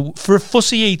 For a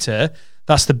fussy eater,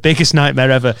 that's the biggest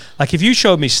nightmare ever. Like if you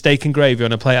showed me steak and gravy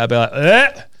on a plate, I'd be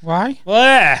like,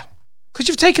 Why? Because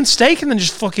you've taken steak and then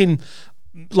just fucking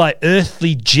like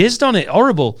earthly jizzed on it.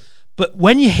 Horrible. But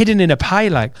when you're hidden in a pie,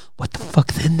 like, what the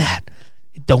fuck's in that?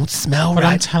 It don't smell but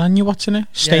right. I'm telling you what's in it.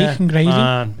 Steak and gravy.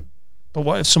 But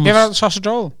what if someone... You ever had a sausage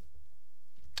roll?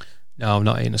 No, I'm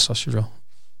not eating a sausage roll.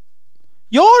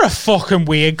 You're a fucking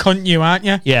weird cunt, you, aren't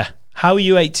you? Yeah. How are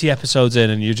you 80 episodes in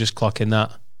and you're just clocking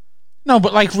that? No,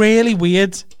 but like really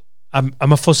weird. I'm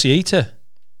a fussy eater.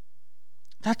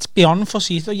 That's beyond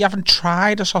fussy eater. You haven't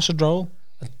tried a sausage roll.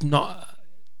 I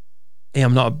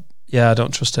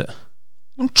don't trust it.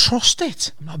 Don't trust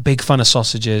it. I'm not a big fan of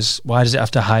sausages. Why does it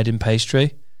have to hide in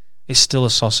pastry? It's still a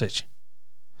sausage.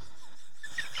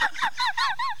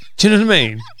 Do you know what I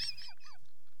mean?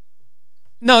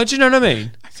 No, do you know what I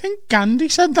mean? I think Gandhi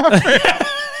said that.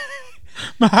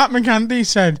 Mahatma Gandhi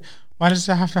said, why does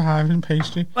it have to hide in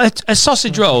pastry? A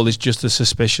sausage roll is just a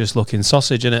suspicious looking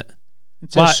sausage, isn't it?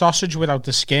 It's a sausage without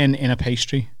the skin in a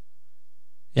pastry.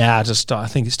 Yeah, I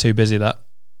think it's too busy, that.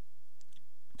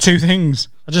 Two things.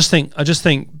 I just think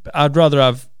I'd rather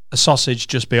have a sausage,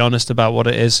 just be honest about what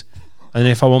it is. And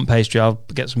if I want pastry, I'll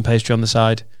get some pastry on the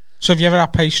side. So have you ever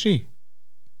had pastry?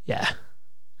 Yeah.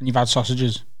 And you've had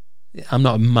sausages? I'm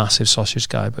not a massive sausage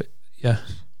guy, but yeah.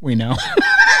 We know.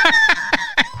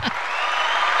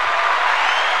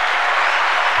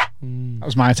 That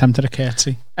was my attempt at a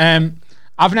curtsy. I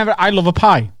love a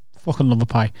pie. Fucking love a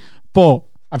pie. But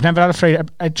I've never had a Freda.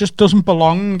 It just doesn't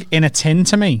belong in a tin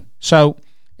to me. So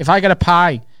if I get a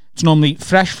pie, it's normally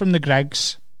fresh from the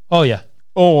Greggs. Oh, yeah.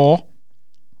 Or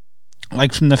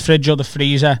like from the fridge or the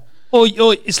freezer. Or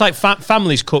it's like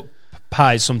families cook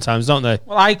pies sometimes, don't they?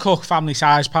 Well, I cook family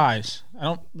size pies. I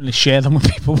don't really share them with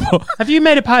people. But have you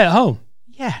made a pie at home?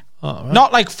 Yeah. Oh, right.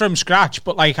 Not like from scratch,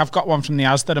 but like I've got one from the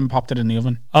Asda and popped it in the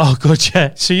oven. Oh, good,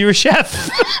 yeah. So you're a chef.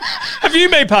 Have you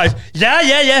made pies?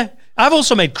 Yeah. I've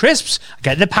also made crisps. I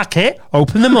get the packet,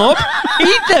 open them up,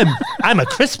 eat them. I'm a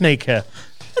crisp maker.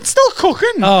 It's still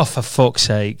cooking. Oh, for fuck's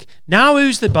sake. Now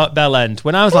who's the bell end?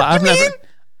 When I was I've never...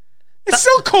 It's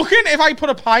still cooking if I put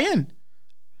a pie in.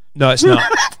 No, it's not.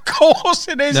 Of course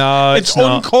it is. No, it's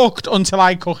uncooked until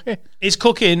I cook it. It's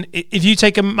cooking. If you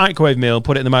take a microwave meal,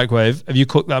 put it in the microwave, have you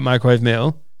cooked that microwave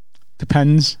meal?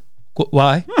 Depends.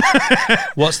 Why?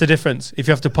 What's the difference? If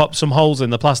you have to pop some holes in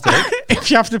the plastic? If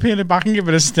you have to peel it back and give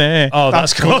it a stir. Oh,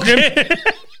 that's cooking.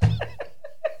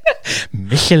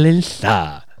 Michelin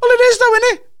star. Well, it is though,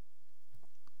 isn't it?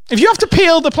 If you have to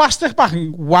peel the plastic back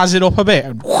and wazz it up a bit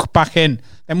and back in,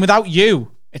 then without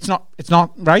you, it's not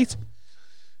right.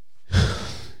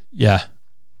 Yeah.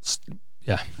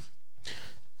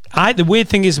 The weird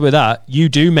thing is with that, you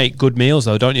do make good meals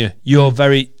though, don't you? You're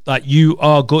very, like, you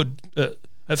are good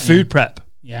at food prep.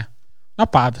 Yeah.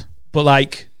 Not bad. But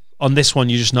like, on this one,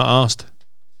 you're just not asked.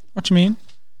 What do you mean?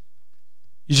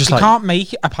 You can't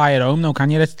make a pie at home though, can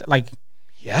you? It's like...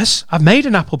 Yes, I've made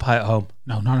an apple pie at home.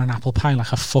 No, not an apple pie,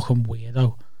 like a fucking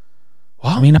weirdo.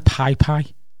 What? I mean a pie.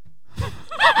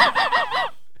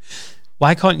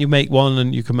 Why can't you make one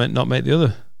and you can not make the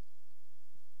other?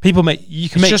 You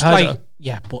can make just pies like,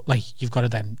 yeah, but like you've got to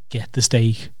then get the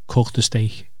steak, cook the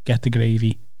steak, get the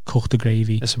gravy, cook the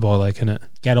gravy. It's a ball like, isn't it?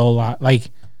 Get all that, like,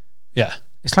 yeah,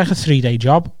 it's like a 3-day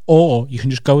job. Or you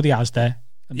can just go to the Asda.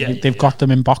 They've got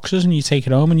them in boxes and you take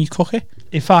it home and you cook it.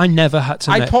 If I never had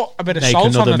to, I put a bit of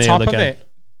salt on the top of it,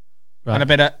 right. And a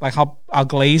bit of like I'll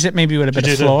glaze it maybe with a bit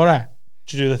of flora.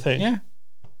 Do you do the thing? Yeah.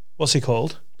 What's he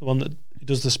called? The one that he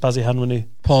does the spazzy hand when he...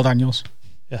 Paul Daniels.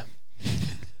 Yeah.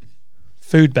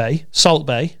 Food Bay, Salt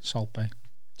Bay. Salt Bay.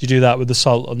 Do you do that with the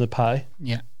salt on the pie?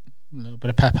 Yeah. A little bit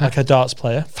of pepper. Like a darts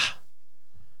player.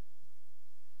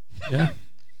 Yeah.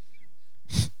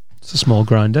 It's a small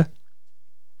grinder.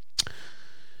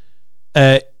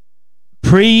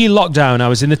 Pre-lockdown, I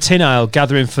was in the tin aisle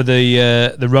gathering for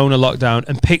the Rona lockdown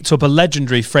and picked up a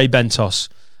legendary Fray Bentos.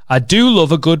 I do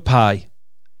love a good pie,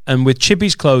 and with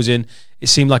Chippy's closing, it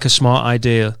seemed like a smart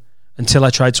idea until I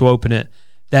tried to open it.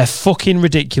 They're fucking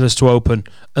ridiculous to open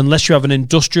unless you have an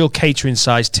industrial catering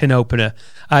sized tin opener.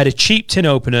 I had a cheap tin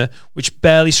opener which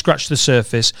barely scratched the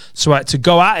surface, so I had to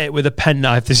go at it with a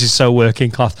penknife. This is so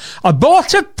working class. I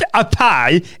bought a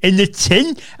pie in the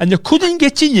tin and I couldn't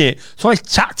get in it, so I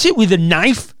tacked it with a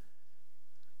knife,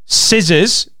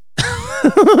 scissors,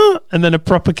 and then a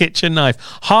proper kitchen knife.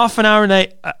 Half an hour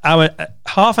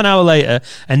later,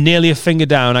 and nearly a finger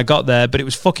down, I got there, but it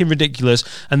was fucking ridiculous.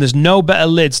 And there's no better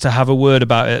lids to have a word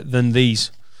about it than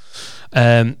these.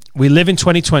 We live in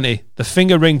 2020. The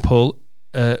finger ring pull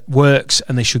works,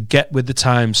 and they should get with the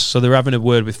times. So they're having a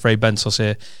word with Fray Bentos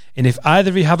here. And if either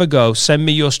of you have a go, send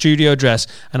me your studio address,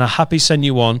 and I'll happily send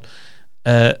you one.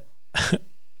 I'll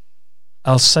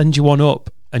send you one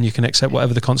up. And you can accept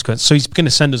whatever the consequence. So he's going to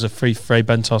send us a free Fray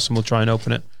Bentos and we'll try and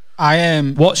open it. I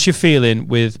am. What's your feeling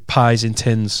with pies in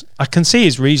tins? I can see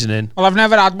his reasoning. Well, I've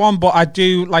never had one, but I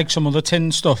do like some other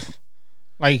tin stuff.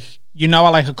 Like, I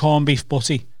like a corned beef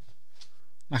butty.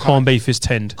 Corned beef is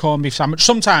tinned. Corned beef sandwich.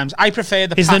 Sometimes I prefer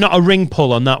the... Is there not a ring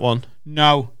pull on that one?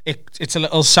 No, it's a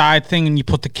little side thing, and you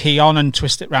put the key on and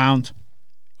twist it round.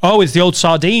 Oh, it's the old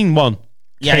sardine one.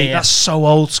 Yeah, Okay, yeah. That's so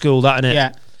old school, that, isn't it?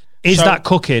 Yeah. Is So- that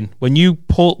cooking? When you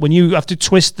have to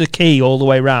twist the key all the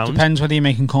way round? Depends whether you're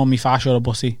making corned beef hash or a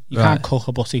butty. You Right. can't cook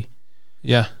a butty.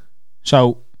 Yeah.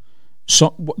 So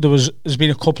there's been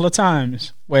a couple of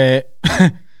times where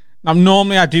now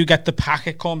normally I do get the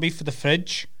packet corned beef for the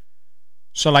fridge.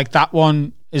 So like that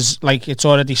one is like it's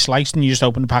already sliced and you just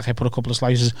open the packet, put a couple of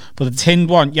slices. But the tinned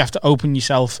one, you have to open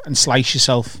yourself and slice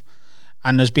yourself.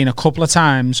 And there's been a couple of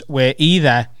times where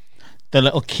either the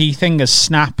little key thing has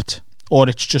snapped or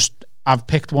it's just I've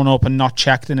picked one up and not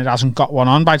checked and it hasn't got one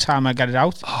on by the time I get it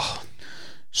out. Oh.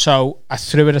 So I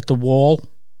threw it at the wall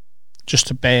just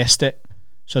to burst it.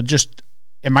 So just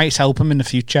it might help him in the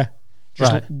future.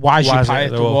 Just Right. why you Why is pie it it at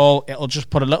at the the wall? wall, it'll just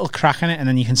put a little crack in it and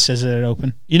then you can scissor it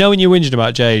open. You know when you're whinging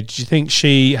about Jade, do you think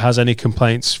she has any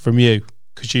complaints from you?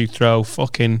 Because you throw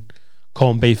fucking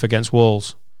corned beef against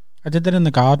walls. I did that in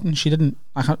the garden. She didn't.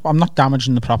 I'm not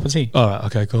damaging the property. All right,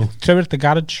 okay, cool. Threw it at the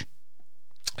garage.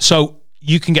 So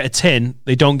you can get a tin,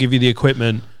 they don't give you the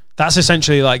equipment. That's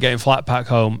essentially like getting flat pack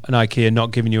home and IKEA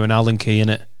not giving you an Allen key in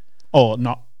it. Or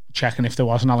not checking if there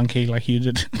was an Allen key like you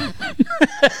did.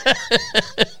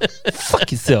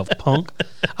 Fuck yourself, punk.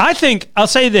 I think, I'll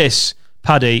say this,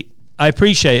 Paddy, I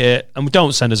appreciate it, and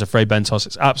don't send us a Frey Bentos.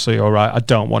 It's absolutely all right. I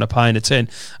don't want a pie in a tin.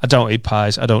 I don't eat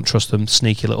pies. I don't trust them,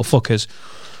 sneaky little fuckers.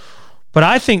 But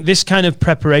I think this kind of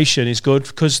preparation is good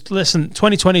because, listen,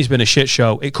 2020 has been a shit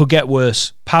show. It could get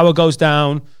worse. Power goes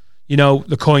down, you know,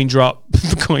 the coin drops,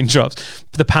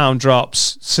 the pound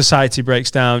drops, society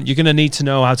breaks down. You're going to need to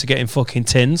know how to get in fucking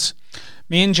tins.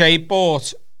 Me and Jay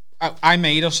bought. I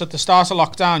made us at the start of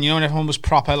lockdown. You know when everyone was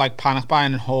proper like panic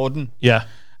buying and hoarding. Yeah.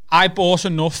 I bought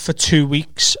enough for 2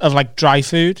 weeks of like dry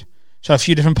food. So a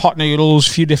few different pot noodles,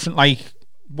 a few different like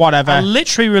whatever. I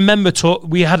literally remember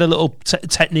we had a little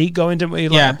technique going, didn't we?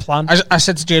 Like a plan. I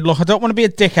said to Jade, look, I don't want to be a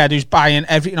dickhead who's buying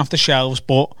everything off the shelves,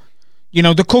 but you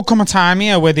know, there could come a time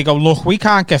here where they go, look, we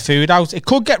can't get food out. It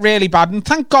could get really bad, and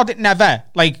thank God it never.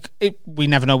 We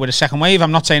never know with a second wave.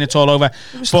 I'm not saying it's all over.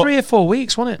 It was 3 or 4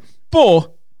 weeks, wasn't it?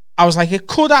 But I was like, it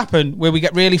could happen where we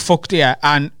get really fucked here,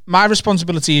 and my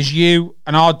responsibility is you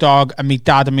and our dog and me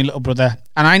dad and my little brother,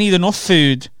 and I need enough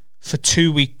food for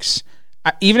 2 weeks.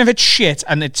 Even if it's shit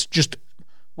and it's just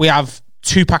we have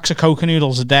 2 packs of Coca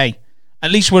noodles a day,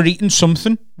 at least we're eating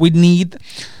something.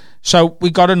 So we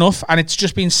got enough, and it's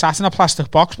just been sat in a plastic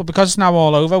box. But because it's now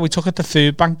all over, we took it to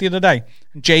food bank the other day,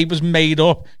 and Jade was made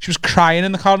up. She was crying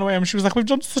in the car on the way home. She was like, we've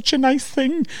done such a nice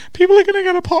thing. People are going to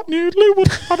get a pot noodle who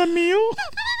wouldn't have had a meal.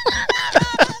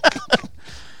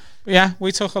 But yeah,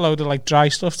 we took a load of like dry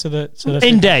stuff to the In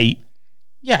thing. date.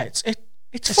 Yeah, it's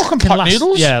fucking pot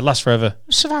noodles. Yeah, last forever.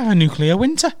 Survive a nuclear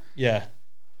winter. Yeah.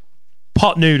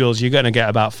 Pot noodles, you're going to get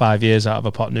about 5 years out of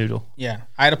a pot noodle. Yeah,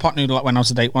 I had a pot noodle when I was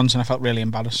a date once, and I felt really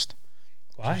embarrassed.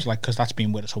 Why? It was like, because that's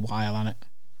been with us a while, hasn't it?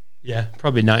 Yeah,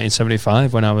 probably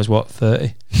 1975 when I was,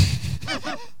 30?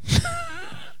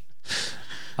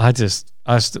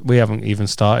 We haven't even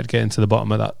started getting to the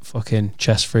bottom of that fucking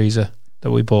chest freezer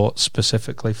that we bought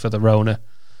specifically for the Rona.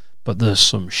 But there's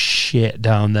some shit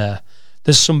down there.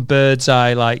 There's some bird's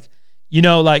eye,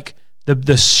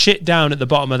 the shit down at the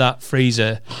bottom of that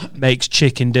freezer makes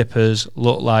Chicken Dippers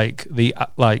look like the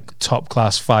top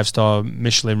class 5-star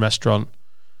Michelin restaurant.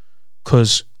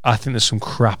 Because I think there's some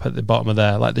crap at the bottom of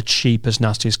there, like the cheapest,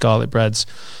 nastiest garlic breads,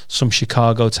 some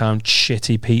Chicago town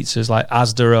shitty pizzas, like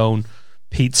Asda own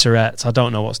pizzerettes. I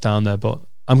don't know what's down there, but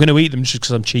I'm going to eat them just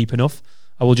because I'm cheap enough.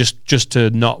 I will just to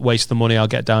not waste the money I'll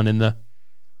get down in there.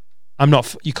 I'm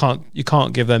not. You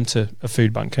can't give them to a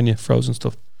food bank, can you? Frozen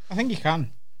stuff. I think you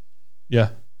can.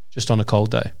 Yeah, just on a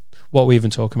cold day. What are we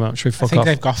even talking about? Should we fuck I think off?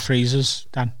 they've got freezers,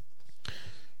 Dan.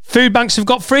 Food banks have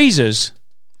got freezers.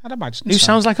 I'd imagine. Who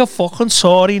sounds like a fucking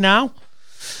sorry now?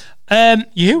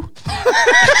 You?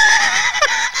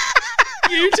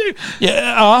 You do?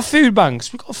 Yeah, our food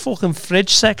banks. We've got a fucking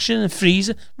fridge section and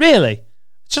freezer. Really?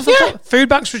 Just food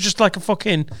banks were just like a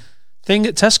fucking thing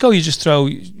at Tesco. You just throw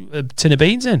a tin of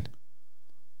beans in.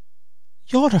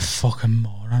 You're a fucking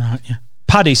moron, aren't you?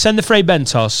 Paddy, send the Frey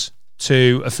Bentos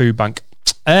to a food bank.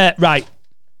 Right.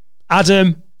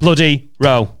 Adam bloody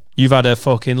Rowe. You've had a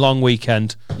fucking long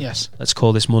weekend. Yes. Let's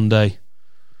call this Monday.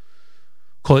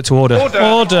 Call it to order.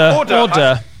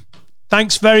 Order.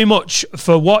 Thanks very much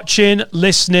for watching,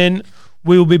 listening.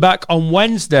 We will be back on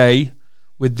Wednesday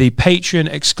with the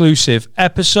Patreon exclusive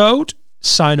episode.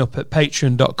 Sign up at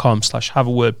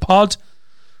patreon.com/haveawordpod.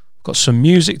 Got some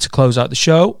music to close out the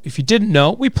show. If you didn't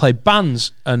know, we play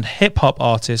bands and hip-hop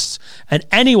artists and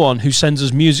anyone who sends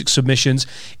us music submissions.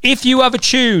 If you have a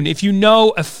tune, if you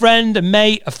know a friend, a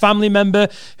mate, a family member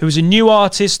who is a new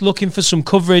artist looking for some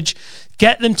coverage,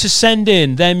 get them to send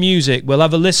in their music. We'll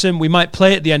have a listen. We might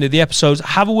play at the end of the episodes.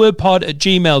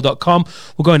 haveawordpod@gmail.com.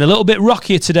 We're going a little bit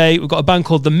rockier today. We've got a band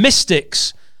called The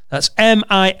Mystics. That's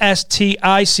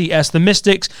Mistics, The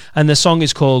Mystics, and the song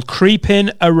is called Creeping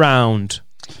Around.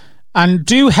 And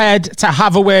do head to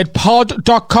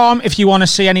haveawordpod.com if you want to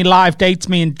see any live dates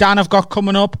me and Dan have got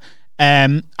coming up.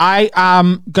 I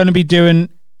am going to be doing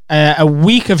a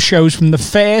week of shows from the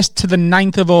 1st to the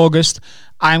 9th of August.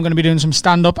 I am going to be doing some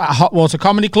stand-up at Hot Water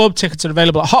Comedy Club. Tickets are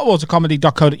available at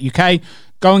hotwatercomedy.co.uk.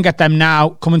 Go and get them now.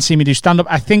 Come and see me do stand-up.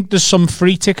 I think there's some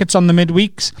free tickets on the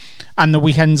midweeks, and the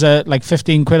weekends are like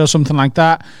 15 quid or something like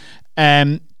that.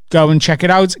 Go and check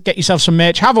it out. Get yourself some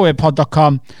merch.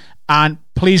 haveawordpod.com. And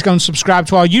please go and subscribe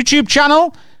to our YouTube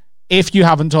channel if you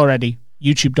haven't already.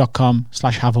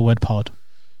 youtube.com/haveawordpod.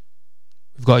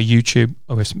 We've got a YouTube.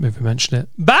 Oh, maybe mention it.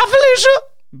 Bye, Felicia.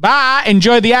 Bye.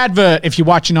 Enjoy the advert if you're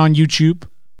watching on YouTube.